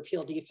good with their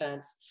peel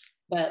defense.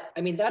 But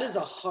I mean, that's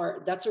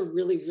a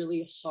really,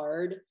 really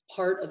hard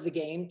part of the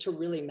game to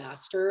really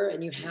master.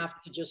 And you have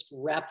to just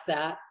rep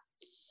that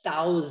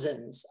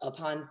thousands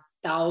upon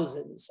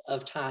thousands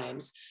of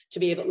times to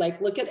be able, like,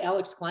 look at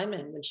Alex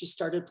Kleinman when she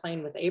started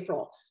playing with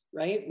April,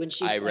 right? When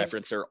I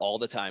reference her all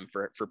the time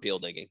for peel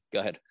digging.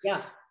 Go ahead.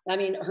 Yeah. I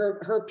mean,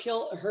 her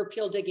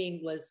peel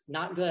digging was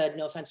not good.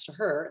 No offense to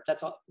her.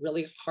 That's a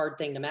really hard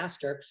thing to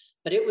master,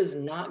 but it was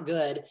not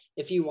good.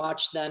 If you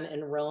watch them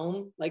in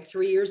Rome, like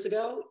 3 years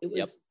ago, it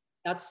was,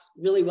 that's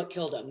really what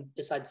killed them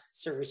besides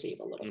serve receive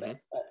a little bit.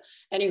 But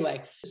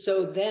anyway,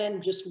 so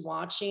then just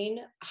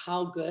watching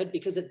how good,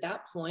 because at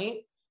that point,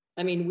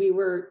 I mean, we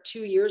were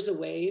 2 years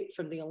away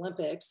from the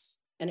Olympics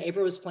and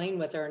April was playing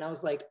with her. And I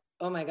was like,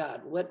 oh my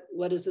God,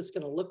 what is this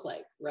going to look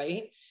like?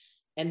 Right.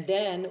 And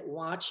then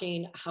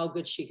watching how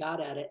good she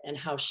got at it and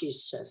how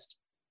she's just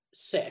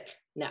sick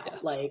now.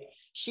 Like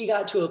she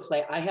got to a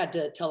play. I had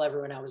to tell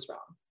everyone I was wrong.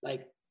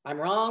 Like, I'm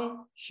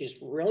wrong. She's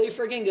really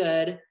freaking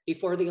good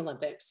before the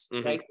Olympics,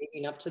 right?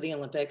 Leading up to the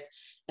Olympics.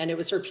 And it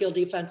was her peel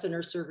defense and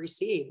her serve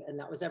receive. And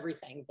that was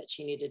everything that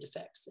she needed to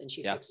fix. And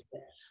she fixed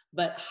it.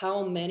 But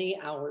how many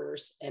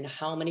hours and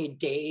how many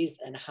days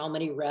and how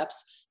many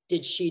reps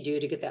did she do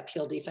to get that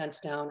peel defense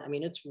down? I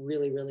mean, it's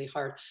really, really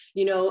hard.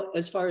 You know,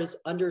 as far as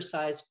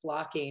undersized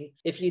blocking,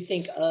 if you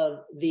think of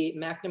the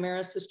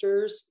McNamara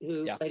sisters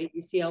who played at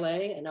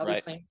UCLA and now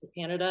they're playing for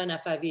Canada and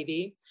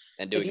FIVB.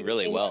 And doing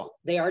really well.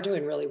 They are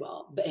doing really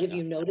well. But have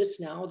you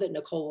noticed now that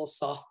Nicole will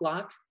soft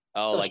block?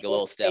 Oh, so like a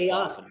little step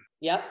off.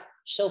 Yep.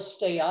 She'll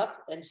stay up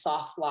and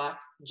soft block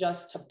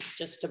just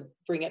to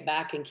bring it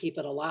back and keep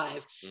it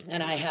alive.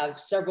 And I have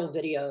several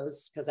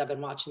videos, because I've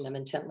been watching them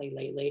intently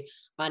lately,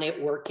 on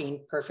it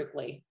working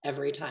perfectly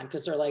every time.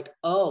 Because they're like,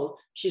 oh,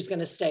 she's going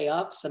to stay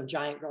up. Some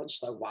giant girl,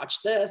 she's like,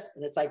 watch this.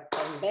 And it's like,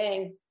 bang,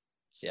 bang,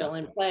 still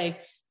in play,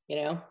 you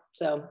know?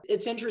 So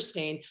it's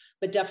interesting,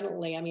 but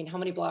definitely, I mean, how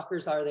many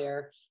blockers are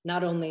there,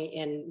 not only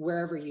in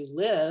wherever you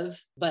live,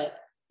 but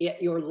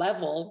at your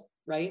level,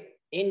 right?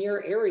 In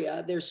your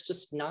area, there's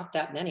just not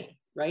that many,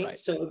 right?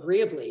 So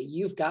agreeably,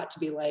 you've got to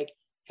be like,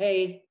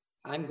 hey,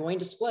 I'm going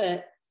to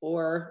split,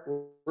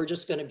 or we're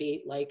just going to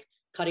be like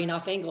cutting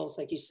off angles,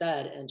 like you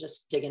said, and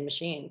just digging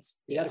machines.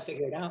 You got to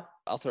figure it out.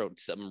 I'll throw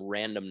some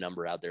random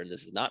number out there, and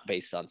this is not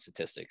based on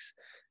statistics,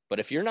 but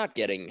if you're not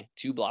getting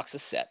 2 blocks a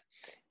set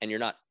and you're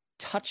not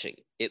touching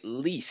at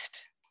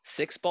least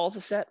 6 balls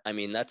a set, I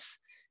mean,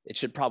 it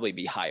should probably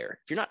be higher.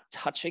 If you're not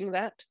touching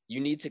that, you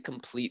need to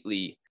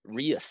completely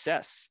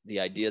reassess the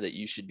idea that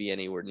you should be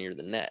anywhere near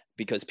the net,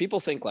 because people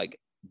think like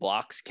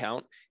blocks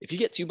count. If you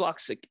get 2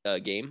 blocks a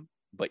game,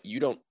 but you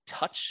don't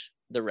touch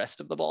the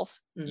rest of the balls,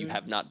 you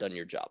have not done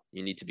your job.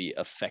 You need to be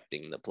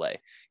affecting the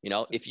play. You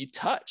know, if you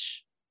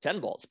touch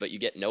 10 balls, but you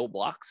get no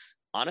blocks,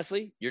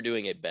 honestly, you're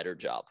doing a better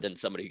job than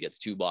somebody who gets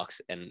 2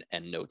 blocks and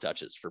no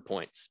touches for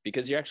points,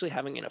 because you're actually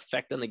having an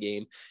effect on the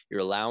game. You're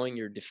allowing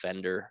your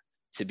defender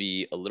to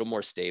be a little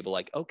more stable,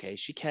 like, okay,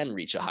 she can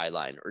reach a high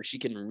line, or she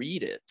can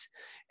read it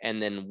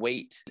and then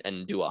wait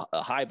and do a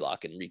high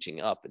block and reaching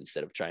up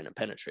instead of trying to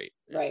penetrate.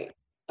 Right.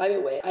 I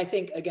mean, I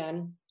think,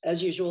 again,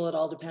 as usual, it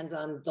all depends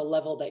on the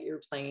level that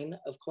you're playing,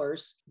 of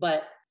course,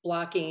 but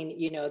blocking,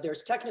 you know,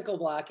 there's technical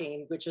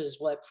blocking, which is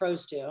what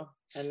pros do.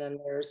 And then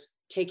there's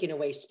taking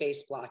away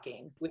space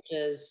blocking, which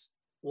is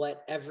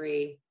what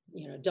every,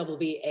 double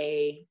B,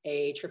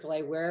 A, triple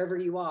A, wherever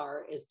you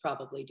are is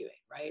probably doing,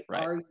 right?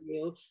 Right. Are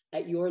you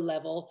at your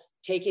level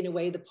taking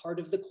away the part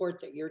of the court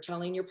that you're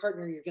telling your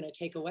partner you're going to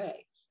take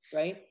away,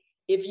 right?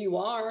 If you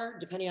are,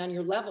 depending on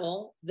your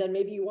level, then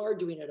maybe you are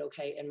doing it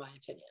okay, in my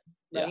opinion,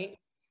 right? Yeah.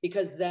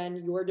 Because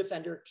then your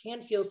defender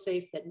can feel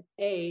safe that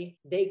A,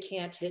 they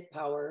can't hit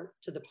power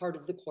to the part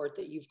of the court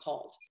that you've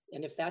called.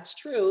 And if that's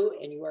true,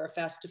 and you are a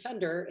fast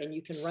defender and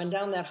you can run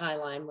down that high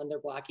line when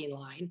they're blocking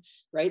line,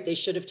 right? They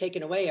should have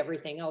taken away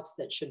everything else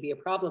that should be a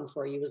problem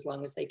for you, as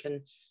long as they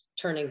can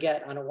turn and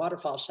get on a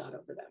waterfall shot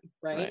over them,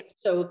 right?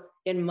 So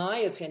in my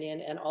opinion,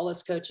 and all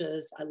us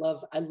coaches, I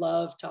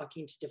love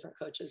talking to different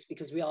coaches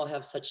because we all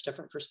have such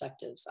different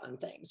perspectives on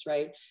things,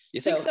 right? You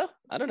think so?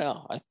 I don't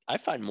know. I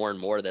find more and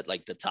more that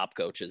like the top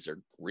coaches are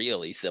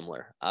really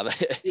similar.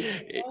 You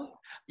think so?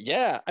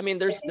 Yeah. I mean,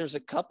 there's a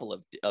couple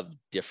of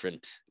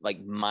different,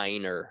 like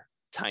minor,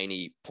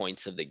 tiny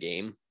points of the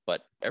game,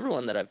 but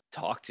everyone that I've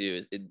talked to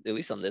is, at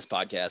least on this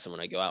podcast and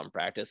when I go out and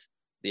practice,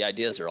 the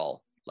ideas are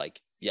all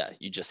like, yeah,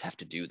 you just have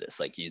to do this.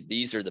 Like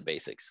these are the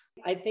basics.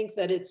 I think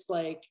that it's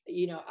like,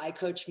 I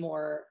coach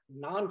more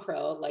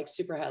non-pro, like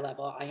super high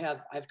level.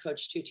 I've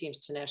coached 2 teams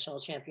to national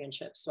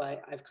championships. So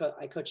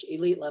I coach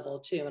elite level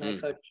too.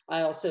 And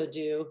I also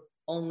do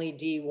only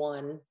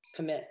D1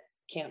 commit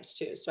camps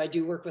too. So I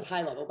do work with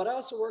high level, but I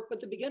also work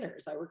with the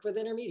beginners. I work with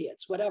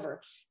intermediates,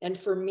 whatever. And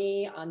for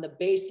me, on the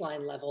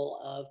baseline level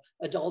of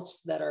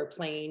adults that are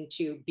playing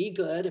to be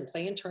good and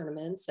play in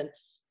tournaments and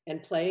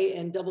play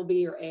in double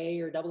B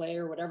or double A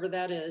or whatever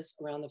that is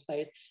around the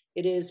place,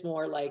 it is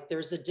more like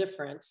there's a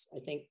difference. I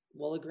think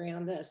we'll agree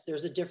on this.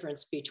 There's a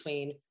difference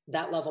between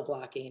that level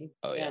blocking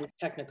and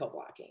technical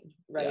blocking,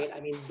 right? Yeah. I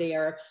mean,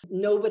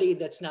 nobody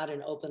that's not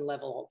an open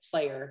level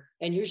player,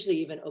 and usually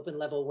even open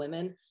level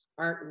women,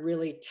 aren't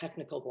really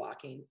technical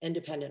blocking,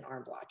 independent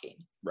arm blocking.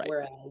 Right.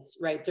 Whereas,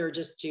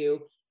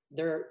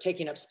 they're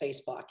taking up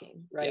space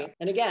blocking, right? Yeah.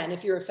 And again,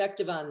 if you're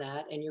effective on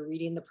that and you're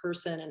reading the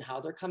person and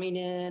how they're coming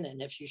in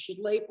and if you should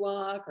late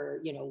block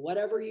or,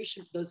 whatever you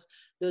should,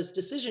 those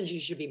decisions you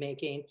should be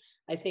making,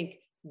 I think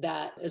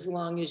that as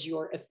long as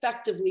you're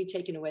effectively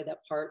taking away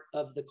that part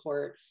of the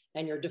court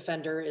and your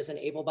defender is an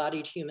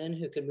able-bodied human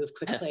who can move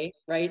quickly,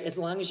 right? As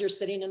long as you're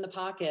sitting in the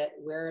pocket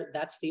where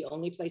that's the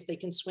only place they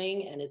can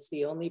swing and it's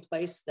the only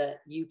place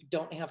that you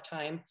don't have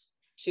time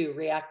to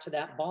react to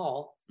that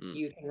ball,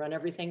 you can run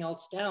everything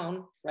else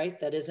down, right?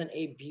 That isn't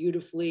a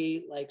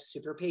beautifully like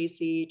super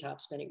pacey,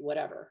 top spinning,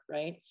 whatever,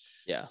 right?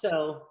 Yeah.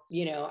 So,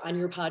 on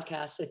your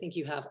podcast, I think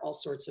you have all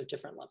sorts of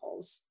different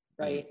levels,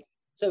 right?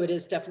 So it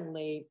is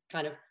definitely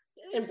kind of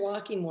in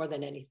blocking more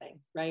than anything,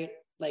 right?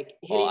 Like,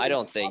 well, I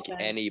don't think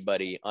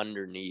anybody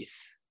underneath,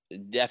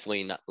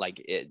 definitely not like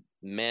it,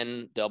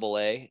 men double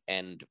A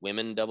and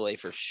women double A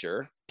for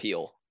sure,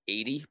 peel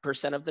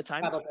 80% of the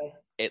time. Probably.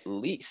 At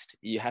least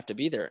you have to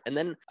be there. And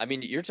then, I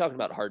mean, you're talking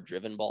about hard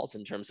driven balls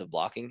in terms of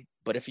blocking,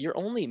 but if you're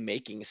only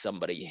making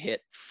somebody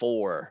hit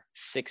 4-6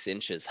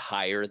 inches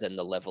higher than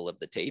the level of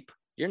the tape,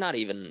 you're not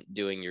even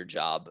doing your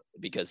job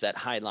because that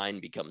high line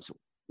becomes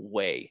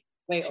way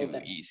too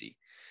open. Easy.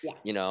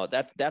 Yeah.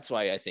 That's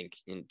why I think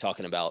in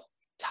talking about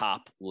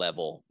top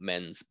level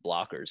men's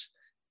blockers,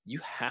 you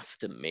have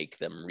to make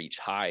them reach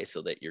high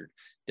so that your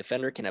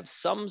defender can have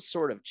some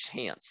sort of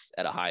chance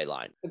at a high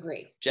line.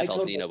 Agree. Jeff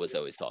Alzina was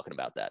always talking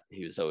about that.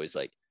 He was always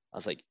like, I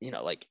was like,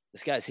 like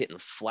this guy's hitting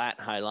flat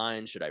high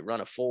line. Should I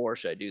run a 4?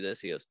 Should I do this?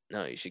 He goes,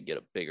 no, you should get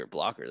a bigger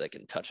blocker that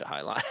can touch a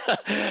high line.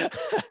 I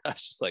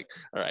was just like,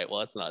 all right,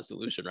 well, that's not a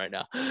solution right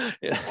now.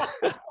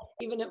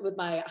 Even with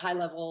my high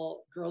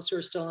level girls who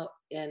are still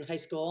in high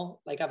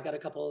school, like I've got a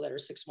couple that are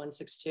 6'1",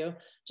 6'2",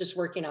 just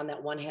working on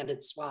that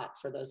one-handed swat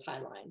for those high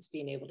lines,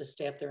 being able to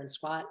stay up there and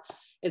swat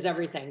is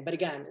everything. But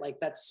again, like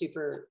that's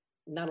super,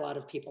 not a lot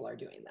of people are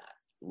doing that.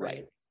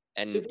 Right.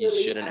 And super you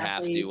shouldn't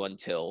have to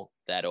until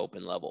that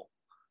open level.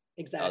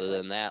 Exactly. Other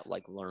than that,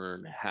 like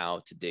learn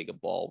how to dig a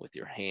ball with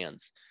your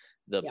hands.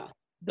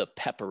 The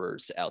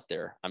pepperers out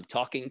there, I'm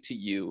talking to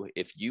you.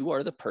 If you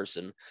are the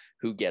person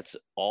who gets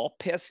all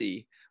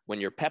pissy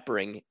when you're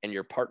peppering and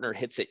your partner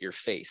hits at your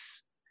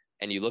face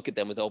and you look at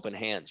them with open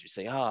hands, you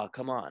say, oh,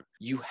 come on.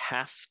 You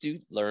have to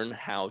learn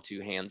how to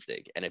hand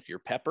stick. And if your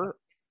pepper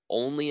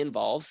only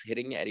involves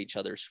hitting at each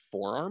other's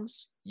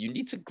forearms, you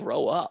need to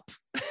grow up.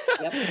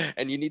 Yep.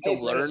 And you need to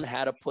learn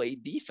how to play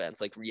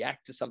defense, like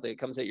react to something that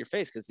comes at your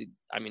face. Because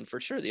I mean, for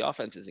sure, the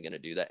offense isn't going to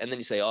do that. And then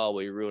you say, oh,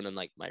 well, you're ruining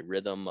like my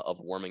rhythm of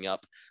warming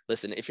up.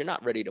 Listen, if you're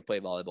not ready to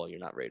play volleyball, you're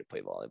not ready to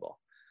play volleyball.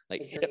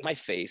 Like hit at my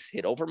face,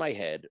 hit over my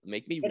head,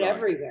 make me hit run.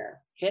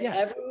 Everywhere. Hit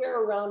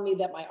everywhere around me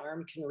that my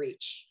arm can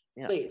reach.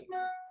 Yeah. Please.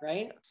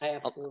 Right? I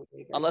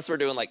absolutely agree. Unless we're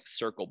doing like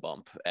circle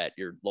bump at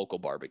your local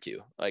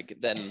barbecue, like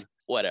then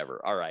whatever.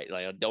 All right.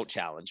 Like, don't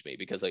challenge me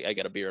because I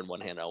got a beer in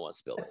one hand. I don't want to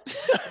spill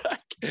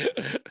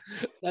it.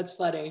 That's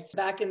funny.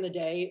 Back in the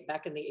day,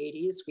 back in the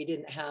 80s, we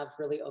didn't have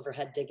really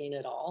overhead digging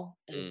at all.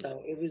 And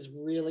so it was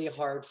really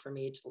hard for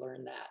me to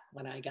learn that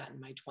when I got in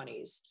my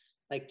 20s,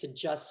 like to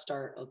just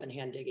start open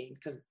hand digging,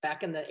 because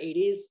back in the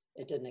 80s,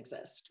 it didn't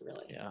exist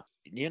really. Yeah.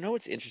 You know,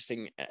 what's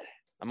interesting.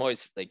 I'm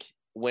always like,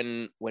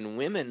 when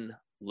women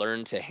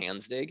learn to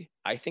hands dig,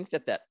 I think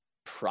that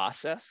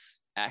process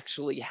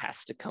actually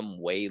has to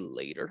come way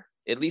later,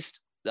 at least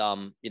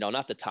not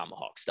the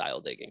tomahawk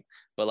style digging,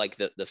 but like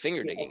the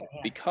finger digging,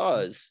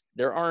 because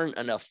there aren't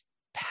enough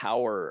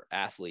power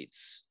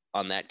athletes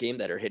on that game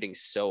that are hitting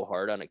so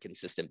hard on a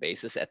consistent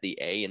basis at the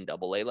A and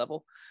AA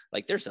level.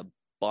 Like there's a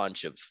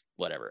bunch of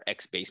whatever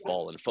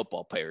ex-baseball and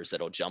football players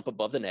that'll jump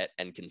above the net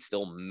and can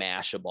still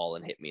mash a ball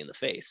and hit me in the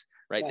face,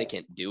 right? They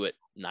can't do it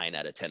 9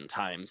 out of 10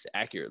 times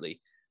accurately.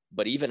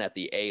 But even at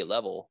the A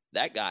level,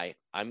 that guy,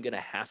 I'm going to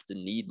have to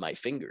need my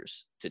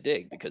fingers to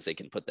dig because they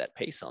can put that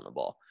pace on the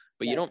ball.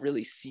 But you don't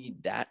really see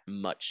that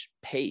much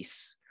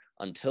pace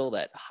until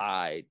that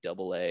high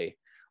AA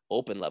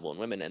open level in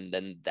women. And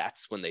then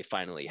that's when they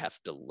finally have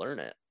to learn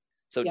it.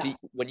 So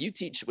when you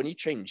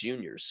train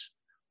juniors,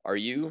 are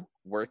you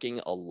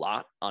working a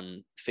lot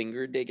on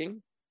finger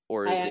digging,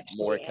 or is it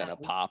more kind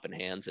of pop and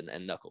hands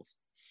and knuckles?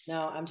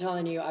 No, I'm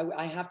telling you,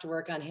 I have to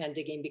work on hand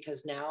digging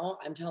because now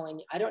I'm telling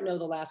you, I don't know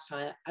the last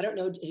time. I don't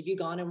know. Have you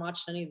gone and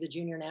watched any of the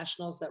junior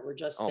nationals that were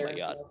just there in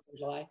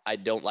July? I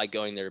don't like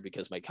going there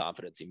because my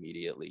confidence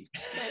immediately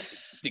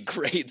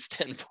degrades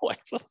 10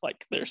 points. I'm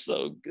like, they're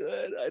so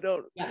good. I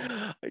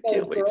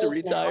can't wait to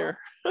retire.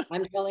 Now,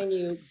 I'm telling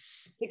you,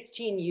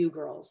 16U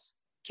girls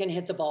can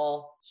hit the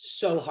ball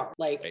so hard,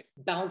 like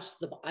bounce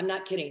the ball. I'm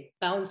not kidding.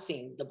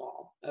 Bouncing the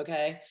ball.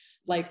 Okay.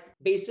 Like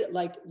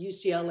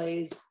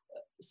UCLA's,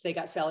 they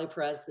got Sally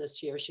Perez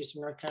this year. She's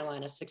from North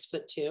Carolina,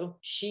 6'2".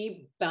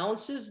 She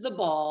bounces the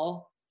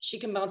ball. She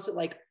can bounce it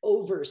like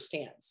over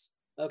stands.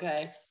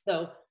 Okay.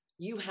 So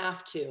you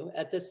have to,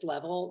 at this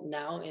level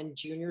now in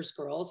juniors,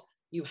 girls,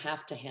 you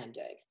have to hand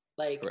dig.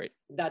 Like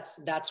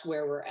that's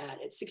where we're at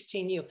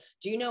 16U.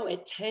 Do you know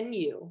at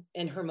 10U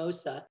in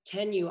Hermosa,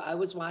 10U, I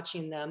was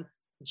watching them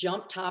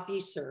jump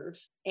toppy serve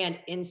and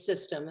in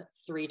system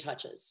 3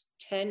 touches,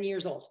 10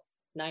 years old,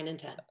 9 and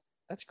 10.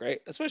 That's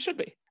great. That's what it should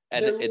be.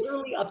 And they're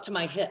literally up to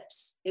my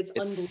hips. It's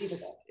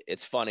unbelievable.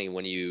 It's funny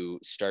when you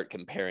start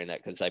comparing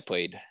that, because I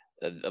played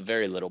a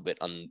very little bit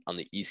on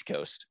the East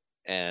Coast,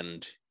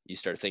 and you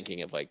start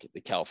thinking of like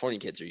the California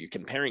kids. Are you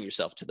comparing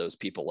yourself to those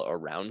people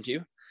around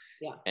you?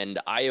 Yeah. And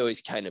I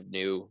always kind of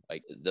knew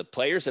like the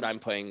players that I'm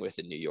playing with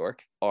in New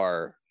York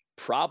are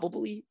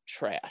probably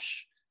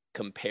trash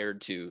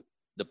compared to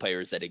the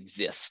players that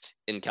exist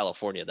in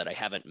California that I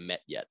haven't met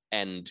yet.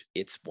 And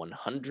it's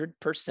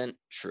 100%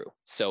 true.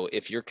 So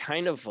if you're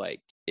kind of like,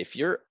 if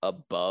you're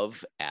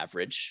above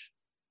average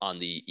on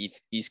the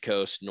East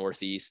Coast,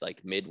 Northeast,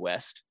 like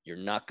Midwest, you're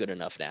not good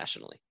enough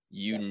nationally.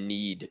 You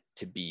need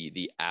to be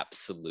the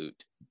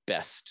absolute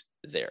best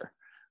there.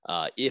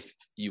 If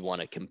you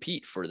want to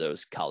compete for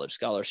those college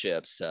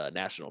scholarships,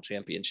 national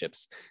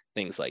championships,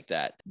 things like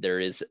that. There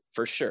is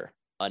for sure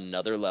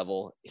another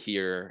level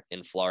here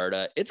in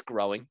Florida. It's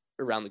growing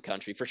around the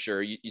country for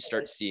sure. You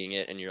start seeing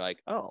it and you're like,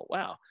 oh,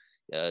 wow.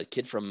 A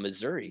kid from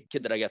Missouri,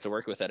 kid that I got to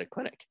work with at a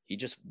clinic. He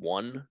just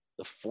won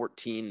the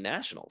 14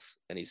 nationals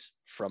and he's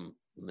from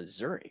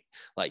Missouri.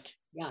 Like,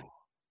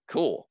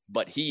 cool.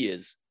 But he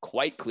is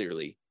quite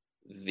clearly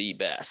the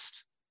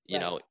best, you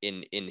know,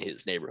 in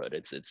his neighborhood.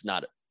 It's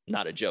not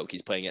a joke.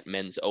 He's playing at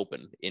Men's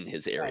Open in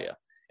his area.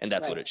 And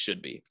that's what it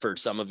should be. For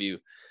some of you,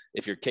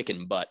 if you're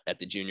kicking butt at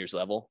the juniors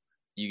level,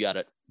 you got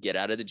to get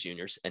out of the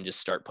juniors and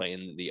just start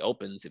playing the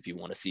opens if you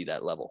want to see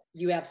that level.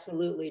 You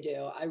absolutely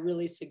do. I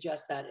really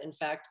suggest that. In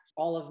fact,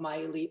 all of my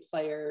elite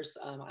players,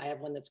 I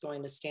have one that's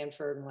going to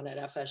Stanford and one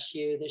at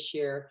FSU this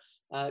year,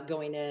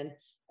 going in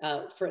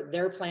for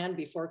their plan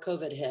before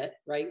COVID hit,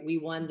 right? We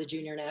won the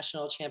junior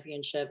national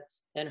championship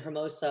in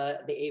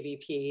Hermosa, the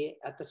AVP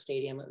at the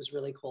stadium. It was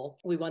really cool.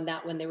 We won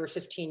that when they were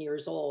 15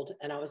 years old.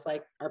 And I was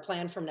like, our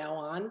plan from now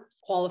on,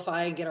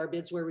 qualify and get our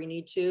bids where we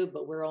need to,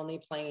 but we're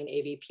only playing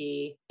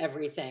AVP,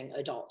 everything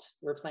adult.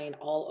 We're playing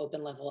all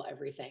open level,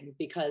 everything,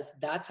 because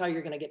that's how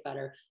you're going to get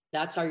better.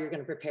 That's how you're going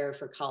to prepare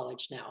for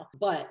college now.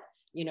 But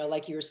you know,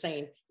 like you were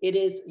saying, it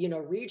is, you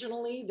know,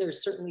 regionally,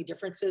 there's certainly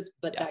differences,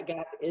 but that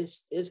gap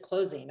is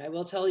closing. I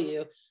will tell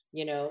you,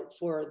 you know,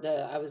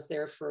 I was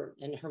there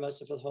in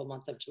Hermosa for the whole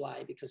month of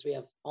July because we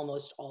have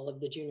almost all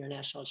of the junior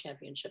national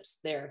championships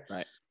there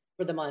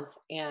for the month.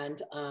 And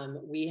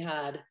we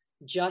had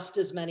just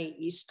as many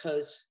East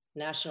Coast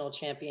national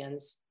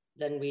champions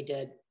than we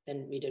did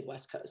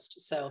West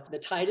Coast. So the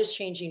tide is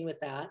changing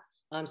with that.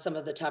 Some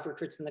of the top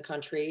recruits in the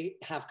country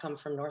have come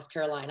from North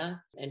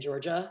Carolina and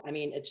Georgia. I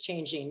mean, it's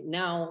changing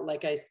now.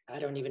 Like I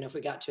don't even know if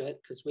we got to it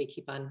because we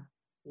keep on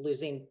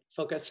losing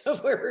focus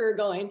of where we're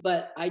going.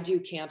 But I do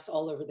camps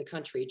all over the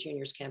country,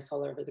 juniors camps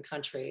all over the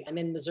country. I'm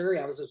in Missouri.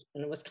 I was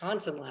in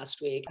Wisconsin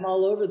last week. I'm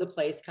all over the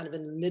place, kind of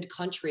in the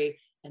mid-country.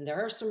 And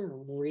there are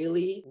some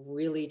really,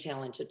 really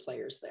talented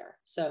players there.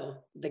 So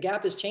the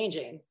gap is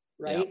changing,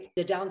 right? Yeah.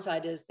 The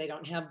downside is they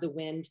don't have the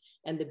wind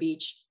and the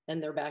beach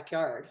in their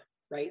backyard.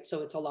 Right.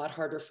 So it's a lot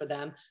harder for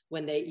them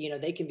when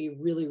they can be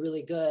really,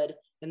 really good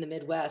in the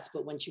Midwest.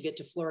 But once you get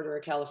to Florida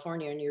or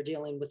California and you're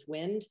dealing with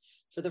wind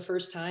for the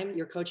first time,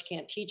 your coach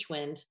can't teach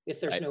wind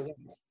if there's no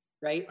wind.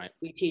 Right.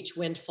 We teach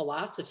wind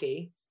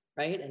philosophy.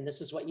 right? And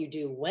this is what you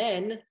do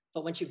when,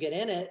 but once you get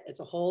in it,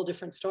 it's a whole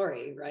different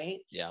story, right?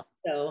 Yeah.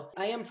 So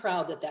I am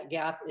proud that that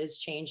gap is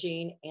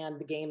changing and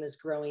the game is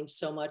growing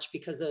so much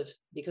because of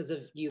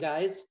you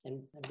guys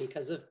and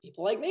because of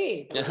people like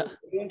me who are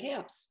doing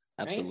camps.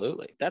 Right?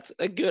 Absolutely. That's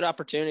a good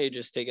opportunity to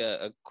just take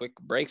a quick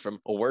break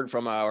from a word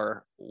from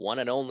our one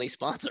and only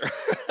sponsor.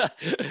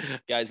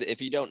 Guys,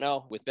 if you don't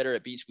know, with Better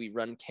at Beach, we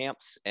run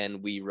camps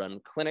and we run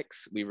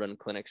clinics. We run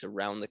clinics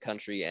around the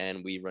country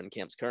and we run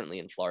camps currently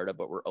in Florida,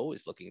 but we're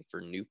always looking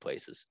for new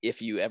places.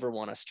 If you ever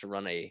want us to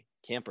run a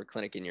camp or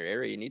clinic in your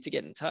area, you need to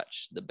get in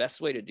touch. The best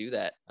way to do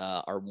that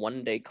are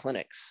one-day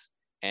clinics.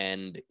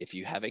 And if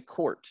you have a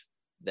court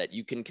that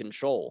you can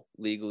control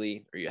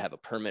legally, or you have a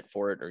permit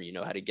for it, or you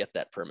know how to get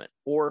that permit,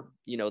 or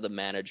you know the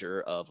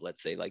manager of,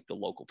 let's say, like the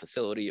local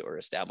facility or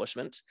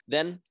establishment,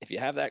 then if you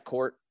have that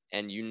court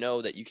and you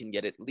know that you can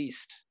get at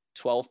least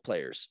 12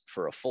 players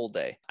for a full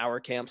day,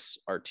 our camps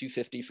are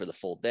 $250 for the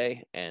full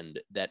day, and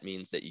that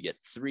means that you get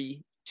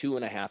 3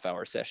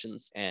 2.5-hour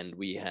sessions, and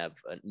we have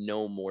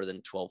no more than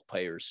 12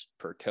 players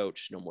per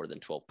coach, no more than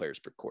 12 players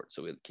per court.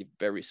 So we keep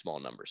very small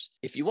numbers.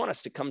 If you want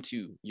us to come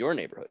to your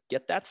neighborhood,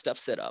 get that stuff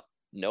set up,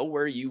 know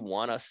where you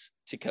want us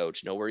to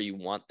coach, know where you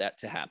want that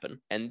to happen,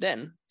 and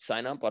then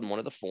sign up on one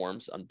of the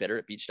forums on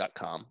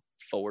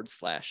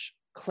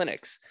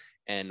betteratbeach.com/clinics.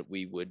 And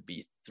we would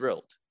be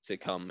thrilled to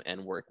come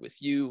and work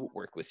with you,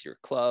 work with your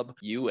club,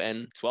 you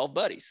and 12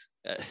 buddies.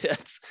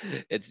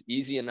 It's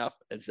easy enough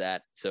as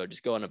that. So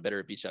just go on to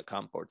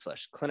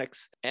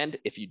betteratbeach.com/clinics. And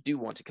if you do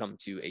want to come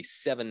to a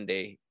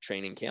 7-day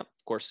training camp,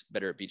 of course,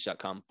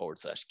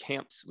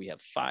 betteratbeach.com/camps. We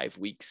have 5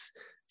 weeks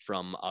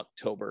from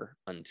October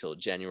until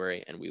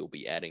January, and we will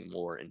be adding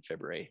more in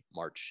February,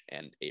 March,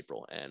 and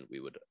April, and we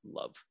would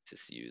love to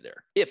see you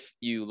there. If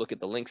you look at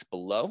the links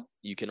below,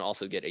 you can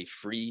also get a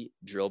free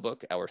drill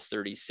book, our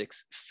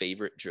 36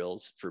 favorite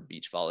drills for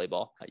beach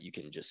volleyball. You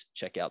can just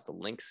check out the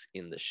links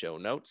in the show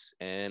notes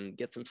and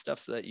get some stuff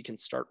so that you can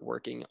start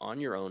working on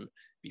your own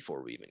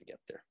before we even get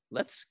there.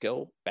 Let's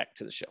go back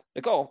to the show.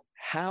 Nicole,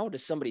 how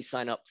does somebody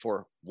sign up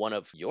for one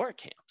of your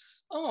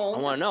camps? Oh, I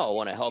want to know. I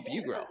want to help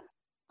you grow.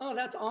 Oh,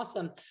 that's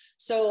awesome.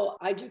 So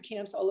I do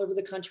camps all over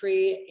the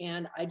country,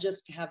 and I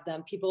just have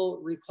them,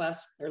 people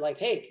request, they're like,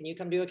 hey, can you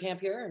come do a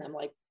camp here? And I'm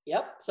like,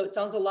 yep. So it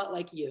sounds a lot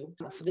like you.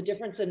 Awesome. The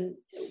difference in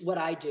what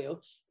I do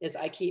is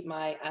I keep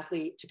my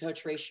athlete to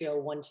coach ratio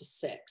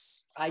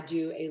 1-6. I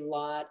do a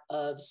lot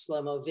of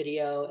slow-mo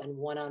video and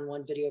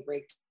one-on-one video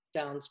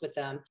breakdowns with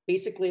them.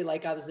 Basically,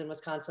 like I was in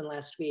Wisconsin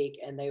last week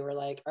and they were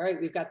like, all right,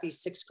 we've got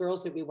these 6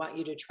 girls that we want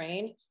you to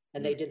train.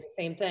 And they did the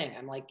same thing.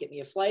 I'm like, get me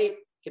a flight,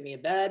 give me a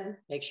bed,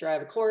 make sure I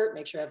have a court,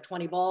 make sure I have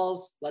 20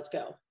 balls, let's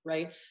go,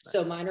 right? Nice.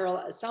 So mine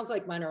are, it sounds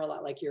like mine are a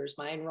lot like yours.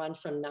 Mine run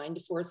from 9 to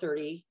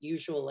 4:30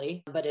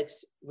 usually, but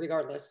it's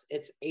regardless,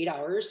 it's 8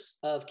 hours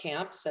of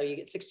camp. So you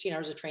get 16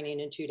 hours of training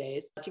in 2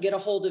 days. To get a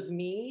hold of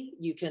me,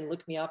 you can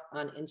look me up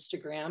on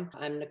Instagram.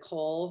 I'm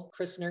Nicole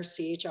Christner,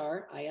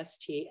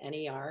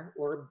 CHRISTNER,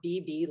 or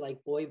BB,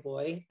 like boy,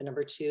 the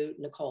number 2,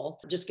 Nicole.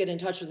 Just get in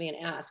touch with me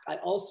and ask. I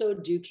also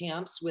do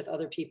camps with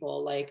other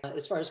people, like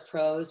as far as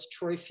pros,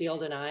 Troy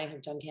Field and I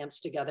have done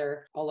camps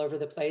together all over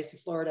the place,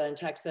 Florida and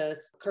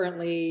Texas.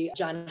 Currently,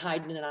 John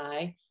Hyden and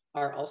I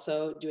are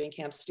also doing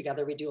camps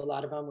together. We do a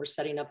lot of them. We're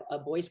setting up a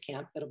boys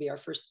camp. It'll be our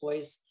first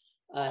boys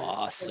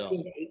awesome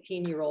 14 to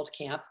 18-year-old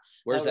camp.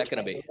 Where's that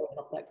going to be?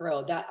 Help that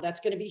grow. That's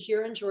going to be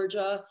here in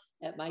Georgia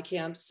at my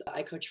camps.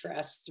 I coach for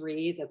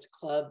S3. That's a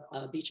club,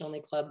 beach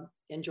only club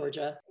in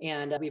Georgia.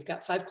 And we've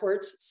got 5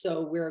 courts.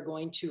 So we're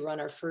going to run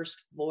our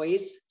first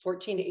boys,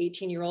 14 to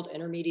 18-year-old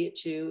intermediate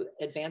to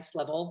advanced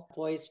level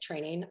boys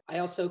training. I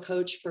also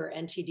coach for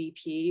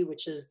NTDP,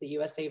 which is the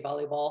USA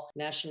Volleyball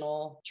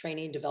National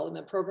Training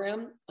Development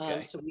Program.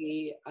 Okay. So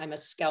I'm a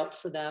scout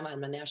for them.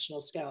 I'm a national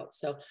scout.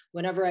 So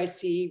whenever I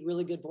see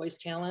really good boys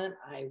talent,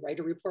 I write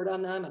a report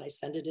on them and I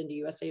send it into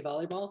USA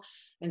Volleyball.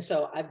 And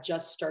so I've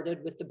just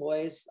started with the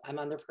boys. I'm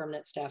on their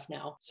permanent staff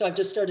now. So I've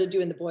just started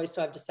doing the boys.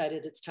 So I've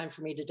decided it's time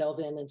for me to delve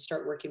in and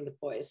start working with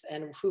boys.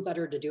 And who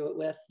better to do it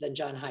with than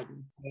John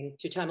Hyden? I mean,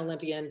 2-time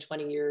Olympian,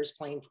 20 years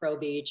playing pro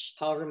beach,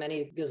 however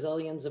many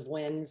gazillions of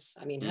wins.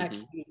 I mean, heck,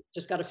 he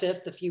just got a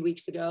 5th a few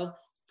weeks ago.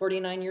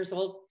 49 years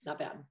old, not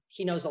bad.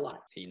 He knows a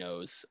lot. He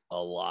knows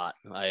a lot.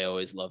 I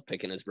always love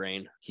picking his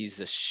brain. He's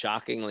a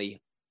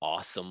shockingly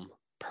awesome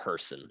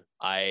person.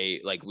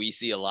 We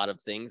see a lot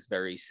of things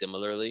very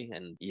similarly,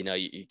 and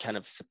you're kind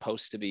of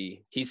supposed to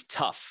be, he's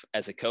tough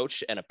as a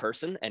coach and a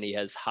person, and he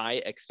has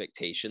high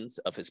expectations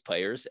of his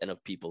players and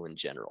of people in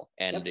general.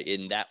 And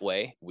in that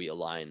way, we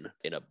align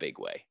in a big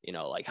way,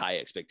 like high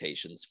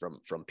expectations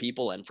from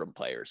people and from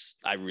players.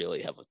 I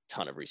really have a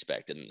ton of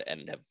respect and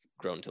have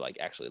grown to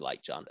actually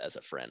like John as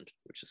a friend,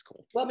 which is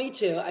cool. Well, me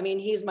too. I mean,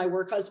 he's my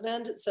work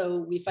husband, so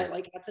we fight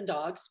like cats and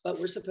dogs, but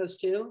we're supposed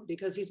to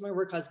because he's my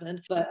work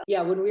husband. But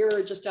yeah, when we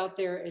were just out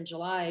there in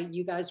July,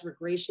 you guys were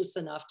gracious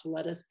enough to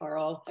let us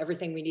borrow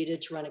everything we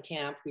needed to run a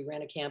camp. We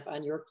ran a camp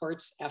on your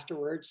courts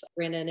afterwards.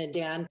 Brandon and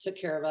Dan took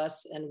care of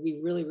us, and we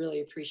really,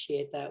 really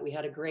appreciate that. We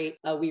had a great,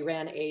 we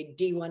ran a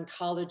D1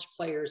 college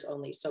players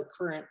only. So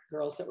current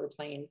girls that were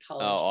playing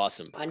college. Oh,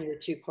 awesome. On your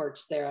 2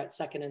 courts there at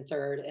 2nd and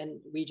 3rd. And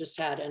we just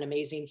had an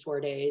amazing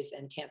 4 days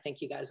and can't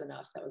thank you guys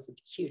enough. That was a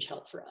huge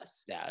help for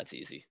us. Yeah, it's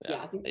easy.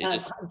 Yeah.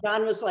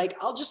 John was like,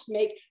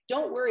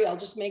 don't worry, I'll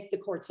just make the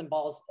courts and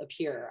balls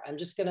appear. I'm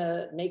just going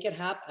to make it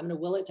happen. I'm going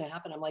to will it to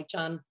happen. I'm like,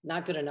 John,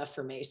 not good enough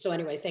for me. So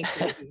anyway, thanks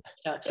for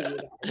out to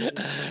you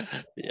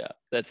guys. Yeah,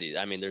 that's easy.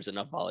 I mean, there's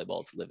enough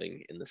volleyballs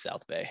living in the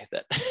South Bay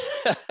that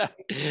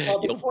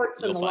well, the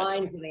courts and the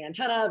lines and the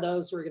antenna,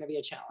 those were going to be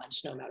a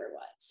challenge no matter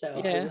what.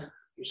 So yeah. I really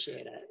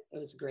appreciate it. It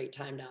was a great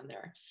time down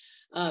there.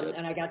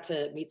 And I got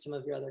to meet some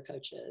of your other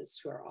coaches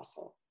who are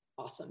also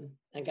awesome.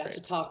 I got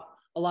to talk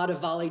a lot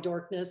of volley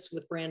dorkness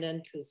with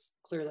Brandon because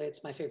clearly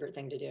it's my favorite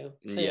thing to do.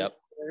 Yep.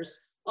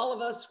 All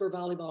of us were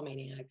volleyball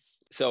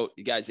maniacs. So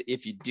guys,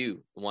 if you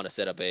do want to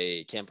set up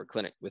a camper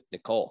clinic with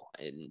Nicole,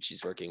 and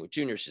she's working with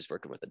juniors, she's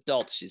working with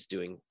adults, she's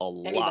doing a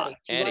lot.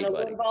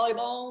 Anybody.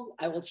 Volleyball,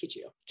 I will teach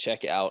you.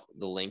 Check out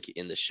the link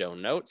in the show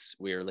notes.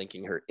 We are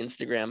linking her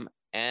Instagram,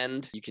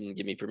 and you can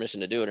give me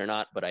permission to do it or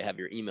not, but I have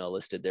your email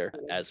listed there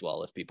as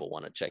well if people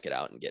want to check it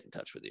out and get in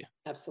touch with you.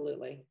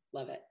 Absolutely.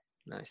 Love it.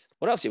 Nice.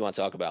 What else do you want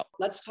to talk about?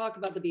 Let's talk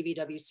about the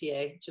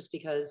BBWCA just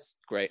because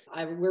great.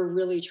 We're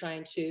really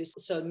trying to.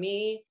 So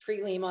me,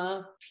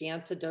 Pre-Lima,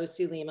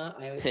 Piantadosi Lima,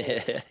 I always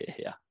say,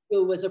 yeah,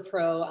 who was a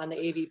pro on the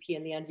AVP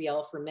and the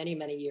NVL for many,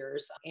 many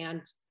years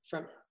and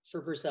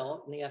for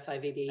Brazil in the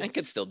FIVB. I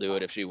could still do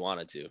it if she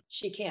wanted to.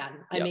 She can.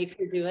 I make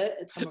her do it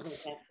at some of her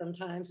camps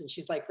sometimes. And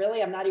she's like,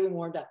 really? I'm not even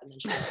warmed up. And then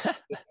she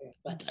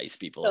nice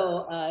people.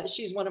 So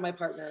she's one of my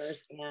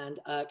partners. And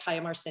Kaya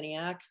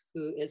Marciniak,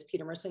 who is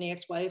Peter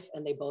Marciniak's wife,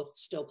 and they both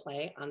still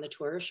play on the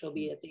tour. She'll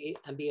be at the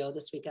MBO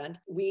this weekend.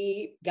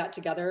 We got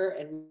together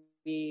and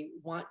we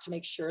want to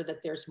make sure that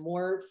there's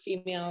more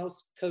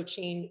females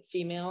coaching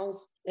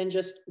females than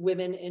just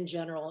women in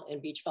general in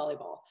beach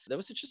volleyball. That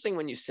was interesting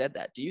when you said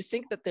that. Do you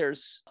think that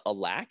there's a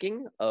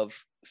lacking of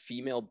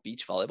female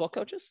beach volleyball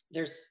coaches?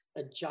 There's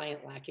a giant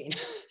lacking.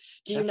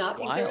 Do you not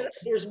think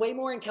there's way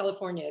more in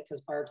California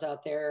because Barb's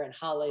out there and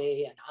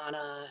Holly and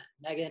Anna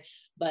and Megan,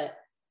 but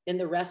in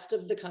the rest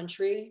of the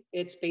country,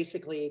 it's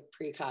basically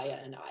Kaya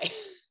and I.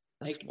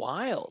 That's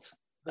wild.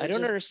 I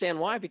don't understand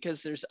why,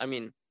 because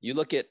you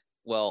look at,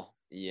 well,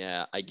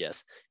 yeah, I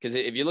guess. Because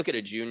if you look at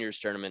a juniors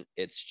tournament,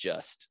 it's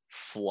just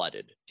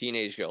flooded.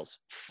 Teenage girls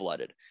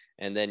flooded.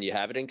 And then you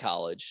have it in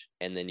college.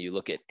 And then you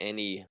look at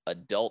any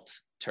adult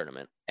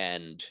tournament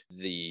and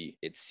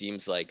it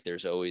seems like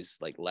there's always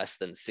like less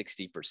than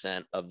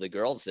 60% of the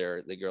girls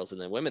there, the girls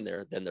and the women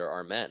there, than there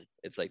are men.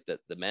 It's like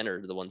the men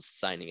are the ones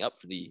signing up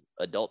for the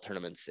adult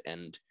tournaments,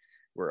 and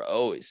we're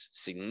always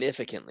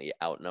significantly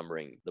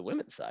outnumbering the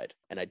women's side.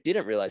 And I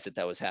didn't realize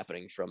that was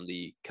happening from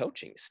the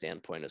coaching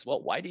standpoint as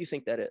well. Why do you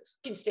think that is?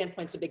 Coaching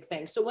standpoint's a big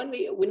thing. So when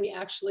we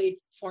actually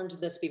formed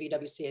this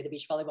BBWCA, the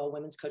Beach Volleyball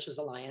Women's Coaches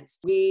Alliance,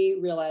 we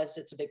realized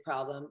it's a big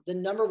problem. The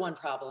number one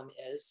problem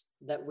is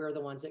that we're the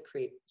ones that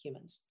create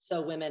humans.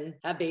 So women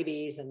have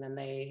babies and then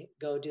they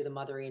go do the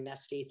mothery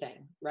nesty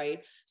thing,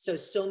 right?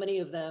 So many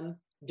of them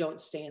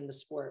don't stay in the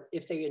sport.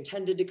 If they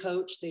intended to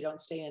coach, they don't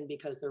stay in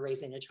because they're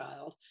raising a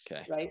child,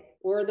 right?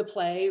 Or the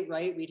play,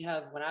 right?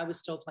 When I was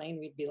still playing,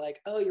 we'd be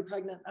like, oh, you're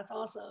pregnant. That's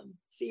awesome.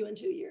 See you in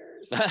 2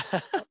 years.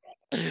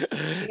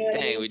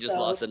 Dang, we just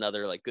lost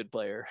another good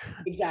player.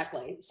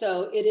 Exactly.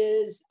 So it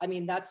is,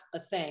 that's a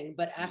thing,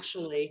 but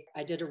actually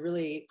I did a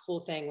really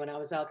cool thing when I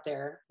was out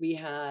there.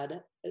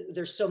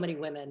 There's so many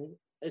women,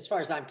 as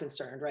far as I'm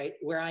concerned, right?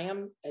 Where I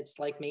am, it's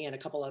like me and a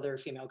couple other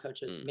female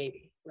coaches,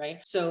 maybe, right?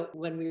 So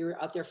when we were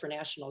out there for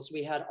nationals,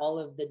 we had all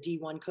of the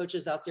D1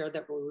 coaches out there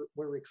that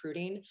were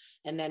recruiting.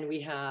 And then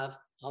we have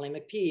Holly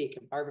McPeak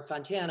and Barbara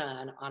Fontana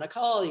and Anna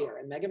Collier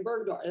and Megan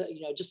Bergdorf,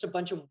 just a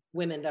bunch of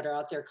women that are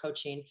out there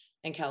coaching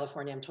in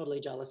California. I'm totally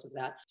jealous of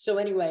that. So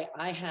anyway,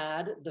 I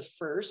had the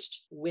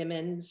first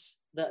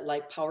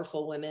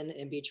powerful women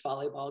in beach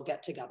volleyball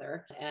get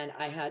together. And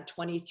I had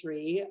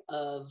 23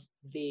 of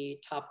the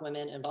top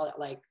women in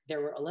volleyball.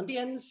 There were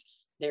Olympians,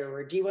 there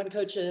were D1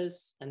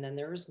 coaches, and then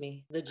there was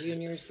me, the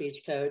juniors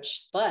beach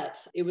coach. But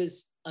it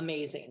was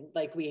amazing.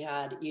 We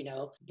had,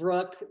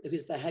 Brooke,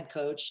 who's the head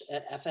coach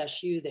at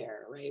FSU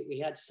there, right? We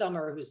had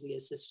Summer, who's the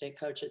assistant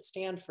coach at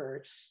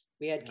Stanford.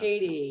 We had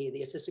Katie,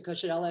 the assistant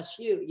coach at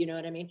LSU, you know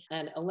what I mean?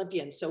 And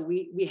Olympians. So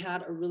we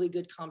had a really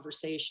good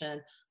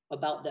conversation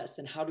about this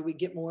and how do we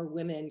get more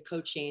women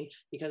coaching,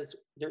 because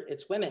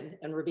it's women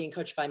and we're being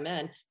coached by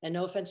men. And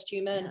no offense to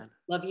you men,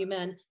 love you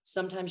men.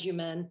 Sometimes you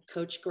men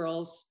coach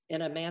girls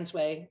in a man's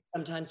way.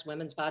 Sometimes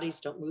women's bodies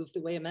don't move the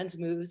way a men's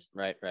moves.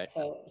 Right.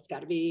 So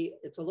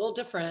it's a little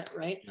different,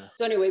 right? Yeah.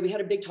 So anyway, we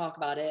had a big talk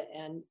about it.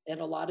 And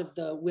a lot of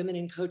the women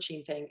in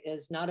coaching thing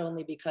is not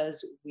only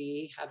because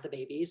we have the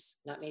babies,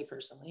 not me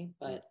personally,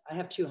 but I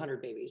have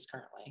 200 babies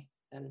currently.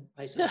 and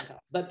high school.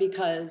 But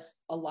because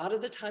a lot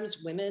of the times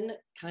women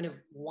kind of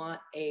want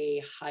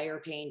a higher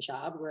paying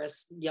job,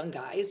 whereas young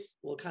guys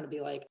will kind of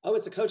be like, oh,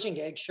 it's a coaching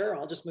gig. Sure,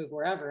 I'll just move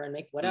wherever and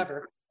make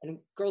whatever. And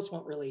girls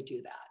won't really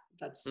do that.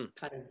 That's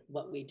kind of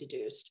what we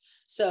deduced.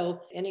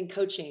 So, and in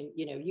coaching,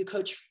 you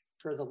coach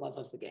for the love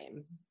of the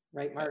game.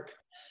 Right, Mark?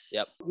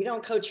 Yep. We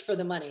don't coach for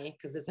the money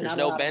because there's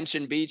no bench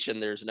and beach,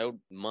 and there's no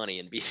money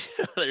in beach.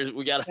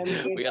 we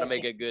gotta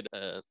make a good.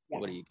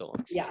 What are you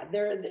going? Yeah,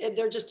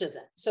 there just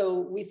isn't. So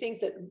we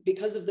think that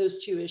because of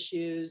those two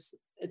issues,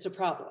 it's a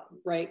problem,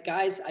 right?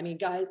 Guys,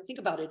 think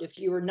about it. If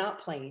you were not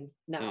playing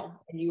now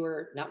and you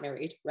were not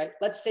married, right?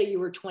 Let's say you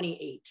were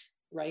 28,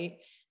 right?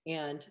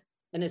 And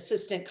an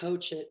assistant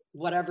coach at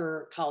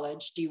whatever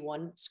college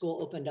D1 school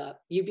opened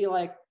up, you'd be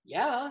like,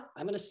 yeah,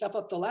 I'm going to step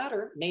up the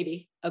ladder.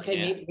 Maybe. Okay.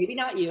 Yeah. Maybe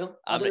not you.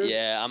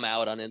 I'm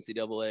out on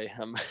NCAA.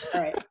 All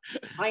right.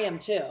 I am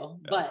too,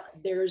 but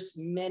there's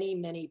many,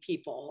 many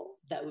people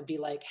that would be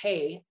like,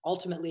 hey,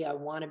 ultimately I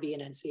want to be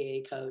an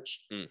NCAA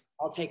coach.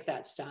 I'll take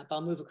that step.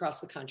 I'll move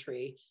across the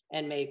country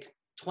and make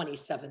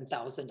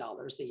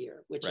 $27,000 a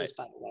year, which is,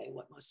 by the way,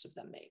 what most of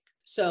them make.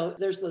 So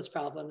there's those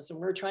problems. And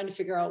we're trying to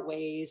figure out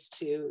ways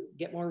to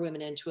get more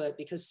women into it,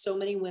 because so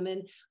many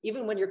women,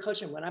 even when you're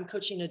coaching, when I'm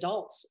coaching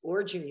adults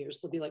or juniors,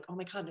 they'll be like, oh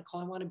my God,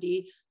 Nicole, I want to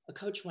be a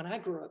coach when I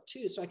grow up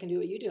too, so I can do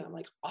what you do. I'm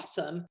like,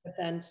 awesome. But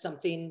then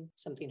something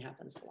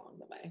happens along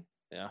the way.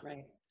 Yeah.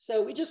 Right.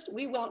 So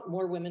we want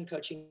more women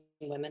coaching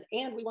women,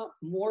 and we want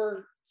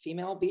more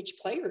female beach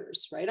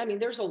players, right? I mean,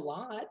 there's a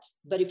lot,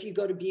 but if you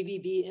go to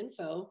BVB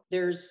info,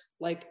 there's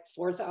like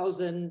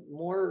 4,000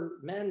 more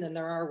men than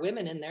there are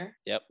women in there.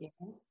 Yep.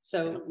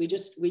 So we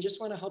just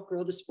want to help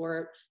grow the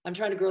sport. I'm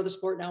trying to grow the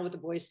sport now with the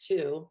boys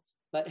too,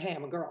 but hey,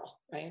 I'm a girl,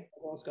 right?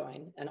 The girl's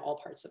going and all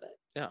parts of it.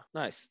 Yeah.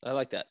 Nice. I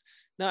like that.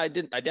 No, I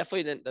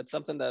definitely didn't. That's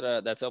something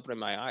that's opening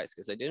my eyes,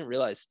 because I didn't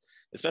realize,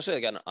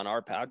 especially like on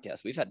our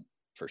podcast, we've had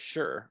for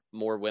sure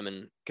more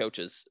women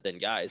coaches than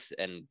guys.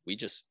 And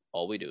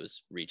all we do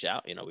is reach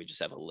out. We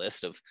just have a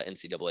list of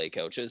NCAA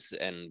coaches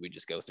and we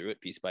just go through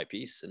it piece by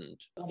piece. And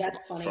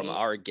that's funny. From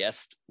our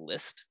guest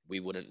list,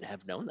 we wouldn't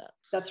have known that.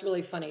 That's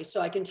really funny.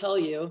 So I can tell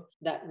you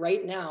that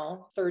right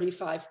now,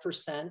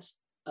 35%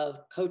 of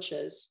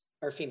coaches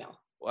are female.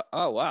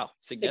 Oh, wow.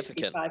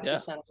 Significant.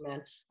 65% of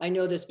men. I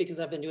know this because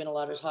I've been doing a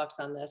lot of talks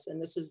on this,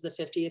 and this is the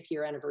 50th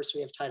year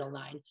anniversary of Title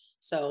IX.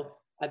 So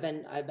I've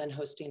been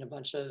hosting a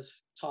bunch of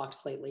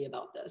talks lately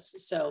about this.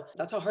 So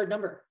that's a hard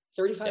number,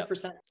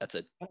 35%. Yep. That's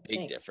a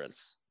big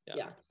difference.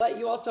 Yeah. But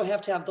you also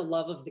have to have the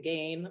love of the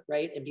game,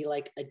 right? And be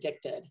like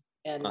addicted.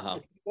 And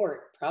it's a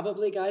sport.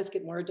 Probably guys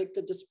get more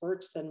addicted to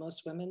sports than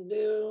most women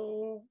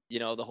do.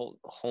 The whole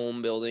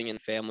home building and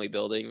family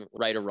building,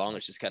 right or wrong,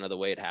 it's just kind of the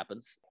way it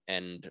happens.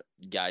 And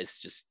guys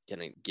just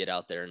kind of get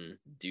out there and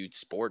do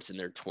sports in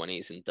their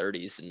 20s and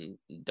 30s and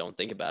don't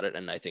think about it.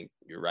 And I think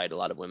you're right. A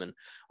lot of women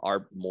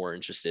are more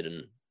interested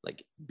in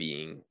like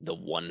being the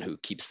one who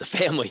keeps the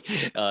family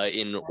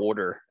in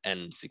order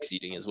and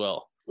succeeding as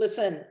well.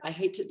 Listen, I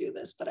hate to do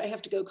this, but I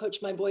have to go coach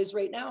my boys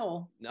right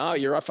now. No,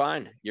 you're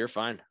fine. You're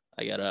fine.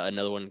 I got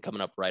another one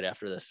coming up right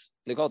after this.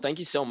 Nicole, thank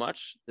you so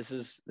much. This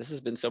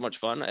has been so much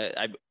fun.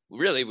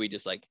 We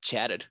just like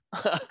chatted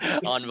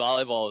on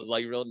volleyball,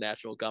 like real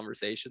natural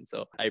conversation.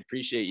 So I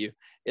appreciate you.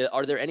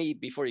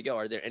 Before you go,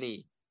 are there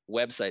any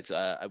websites?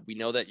 We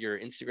know that your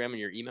Instagram and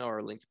your email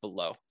are linked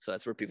below. So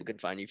that's where people can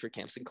find you for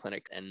camps and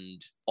clinics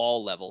and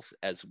all levels,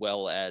 as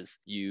well as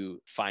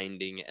you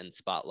finding and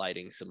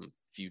spotlighting some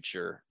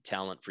future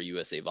talent for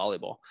USA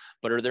Volleyball.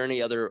 But are there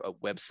any other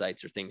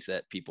websites or things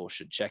that people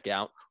should check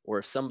out? Or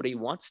if somebody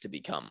wants to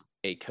become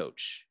a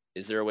coach,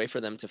 is there a way for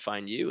them to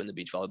find you in the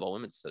Beach Volleyball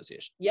Women's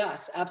Association?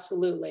 Yes,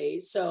 absolutely.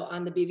 So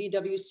on the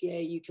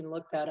BVWCA, you can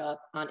look that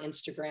up on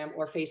Instagram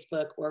or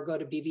Facebook, or go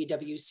to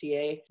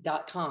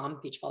bvwca.com,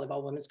 Beach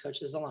Volleyball Women's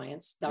Coaches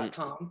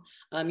Alliance.com.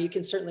 You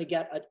can certainly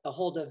get a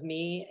hold of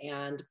me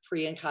and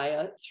Pri and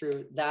Kaya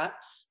through that.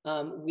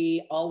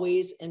 We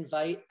always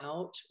invite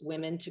out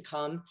women to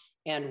come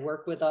and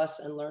work with us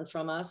and learn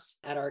from us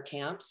at our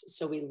camps.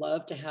 So we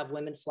love to have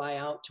women fly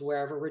out to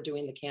wherever we're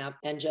doing the camp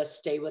and just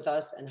stay with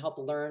us and help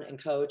learn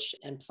and coach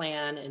and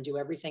plan and do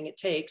everything it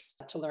takes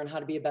to learn how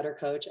to be a better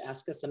coach,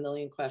 ask us a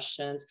million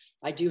questions.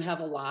 I do have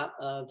a lot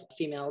of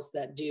females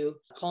that do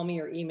call me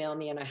or email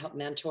me, and I help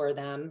mentor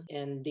them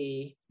in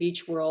the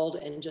beach world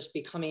and just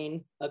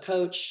becoming a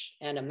coach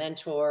and a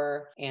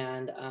mentor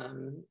and,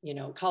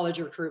 college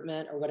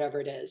recruitment or whatever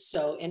it is.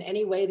 So in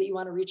any way that you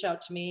want to reach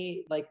out to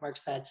me, like Mark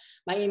said,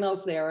 my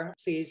email's there.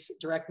 Please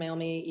direct mail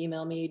me,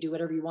 email me, do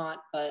whatever you want.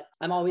 But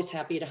I'm always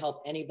happy to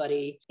help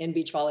anybody in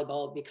beach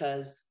volleyball,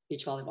 because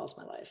beach volleyball is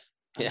my life.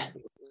 Yeah.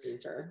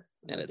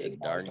 And it's a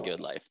darn good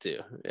life too.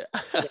 Yeah.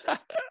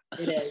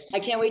 It is. I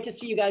can't wait to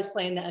see you guys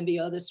playing the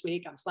MBO this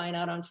week. I'm flying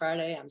out on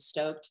Friday. I'm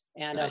stoked.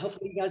 And nice.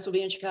 Hopefully you guys will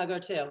be in Chicago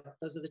too.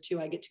 Those are the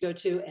two I get to go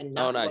to, and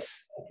not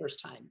nice. The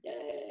first time.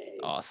 Yay.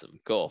 Awesome.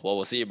 Cool. Well,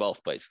 we'll see you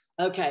both places.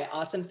 Okay.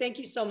 Awesome. Thank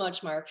you so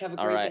much, Mark. Have a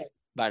great day.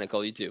 Bye,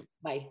 Nicole. You too.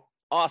 Bye.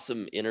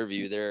 awesome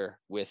interview there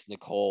with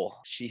Nicole.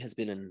 She has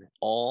been in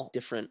all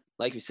different,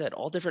 like we said,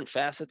 all different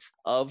facets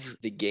of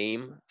the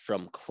game,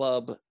 from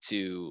club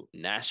to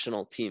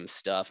national team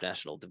stuff,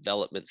 national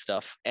development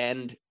stuff.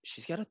 And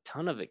she's got a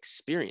ton of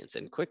experience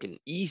and quick and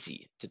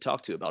easy to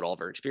talk to about all of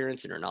her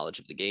experience and her knowledge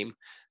of the game.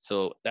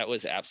 So that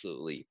was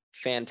absolutely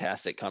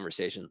fantastic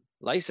conversation.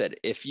 Like I said,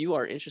 if you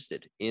are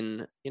interested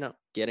in,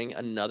 getting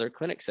another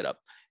clinic set up,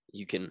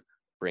 you can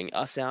bring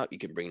us out, you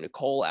can bring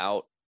Nicole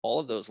out. All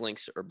of those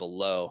links are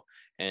below.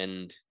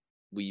 And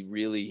we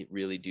really,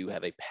 really do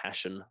have a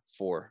passion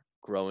for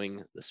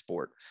growing the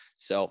sport.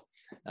 So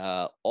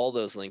all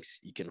those links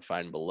you can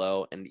find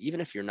below. And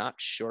even if you're not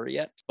sure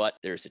yet, but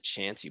there's a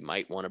chance you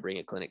might want to bring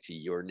a clinic to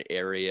your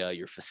area,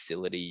 your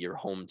facility, your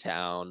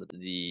hometown,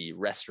 the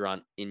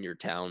restaurant in your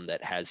town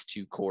that has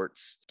 2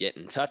 courts, get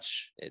in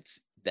touch.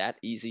 It's that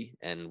easy,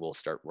 and we'll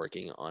start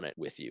working on it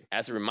with you.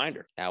 As a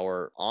reminder,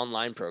 our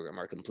online program,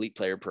 our complete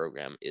player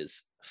program,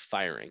 is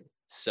firing.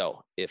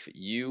 So if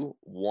you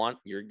want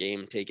your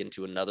game taken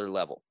to another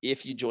level,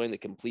 if you join the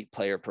complete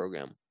player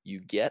program, you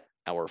get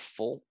our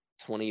full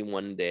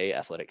 21-day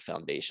athletic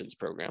foundations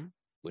program,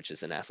 which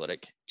is an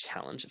athletic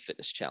challenge, a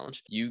fitness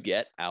challenge. You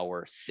get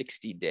our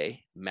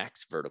 60-day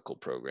max vertical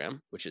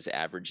program, which is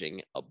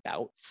averaging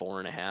about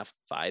 4.5,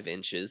 5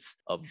 inches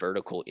of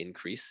vertical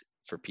increase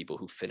for people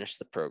who finish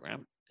the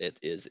program. It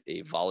is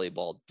a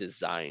volleyball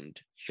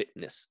designed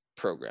fitness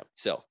program.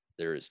 So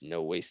there is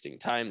no wasting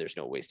time. There's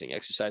no wasting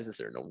exercises.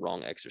 There are no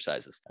wrong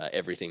exercises.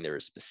 Everything there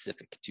is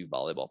specific to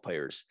volleyball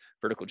players,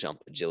 vertical jump,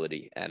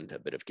 agility, and a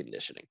bit of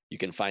conditioning. You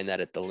can find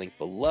that at the link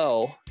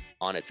below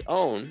on its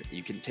own.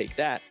 You can take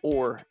that,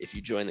 or if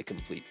you join the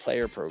complete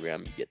player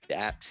program, you get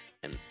that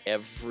and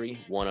every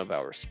one of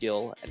our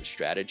skill and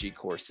strategy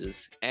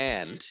courses,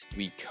 and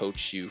we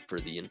coach you for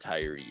the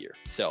entire year.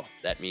 So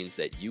that means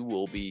that you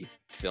will be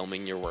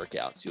filming your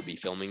workouts. You'll be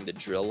filming the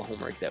drill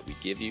homework that we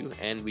give you,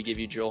 and we give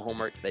you drill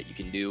homework that you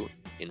can do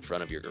in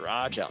front of your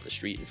garage, out in the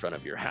street, in front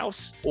of your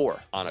house, or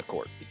on a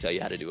court. We tell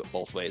you how to do it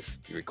both ways.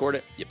 You record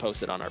it, you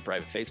post it on our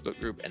private Facebook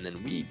group, and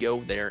then we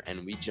go there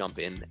and we jump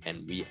in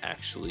and we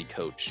actually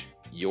coach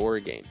your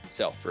game.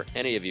 So for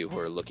any of you who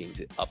are looking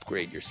to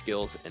upgrade your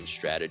skills and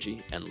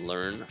strategy and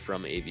learn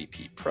from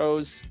AVP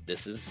pros,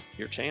 this is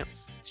your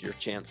chance. It's your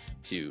chance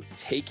to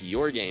take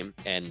your game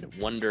and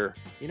wonder,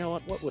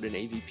 what would an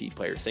AVP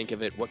player think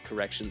of it? What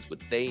corrections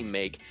would they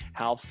make?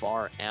 How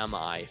far am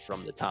I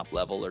from the top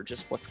level, or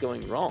just what's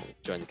going wrong?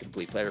 Join the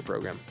complete player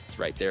program. It's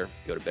right there.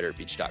 Go to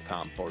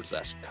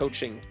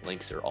betteratbeach.com/coaching.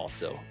 Links are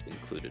also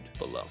included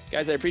below.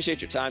 Guys, I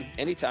appreciate your time.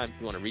 Anytime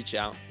you want to reach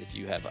out, if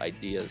you have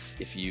ideas,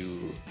 if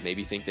you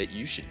maybe think that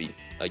you should be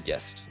a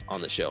guest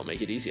on the show,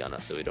 make it easy on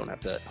us so we don't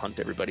have to hunt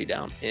everybody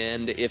down.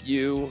 And if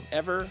you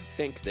ever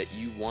think that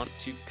you want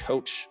to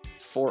coach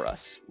for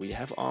us, we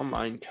have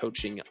online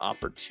coaching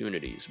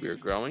opportunities. We are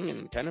growing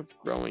and kind of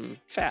growing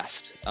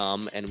fast,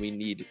 and we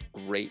need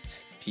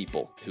great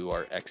people who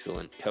are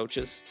excellent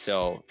coaches.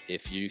 So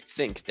if you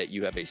think that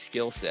you have a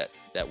skill set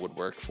that would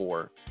work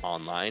for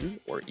online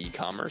or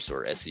e-commerce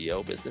or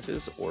SEO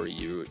businesses, or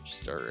you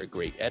just are a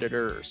great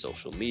editor or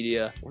social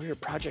media, or you're a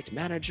project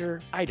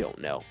manager, I don't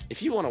know.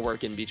 If you want to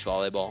work in beach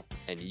volleyball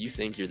and you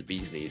think you're the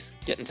bee's knees,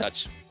 get in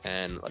touch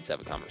and let's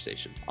have a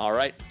conversation. All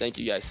right. Thank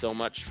you guys so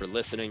much for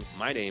listening.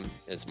 My name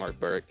is Mark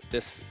Burke.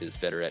 This is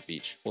Better at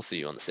Beach. We'll see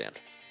you on the sand.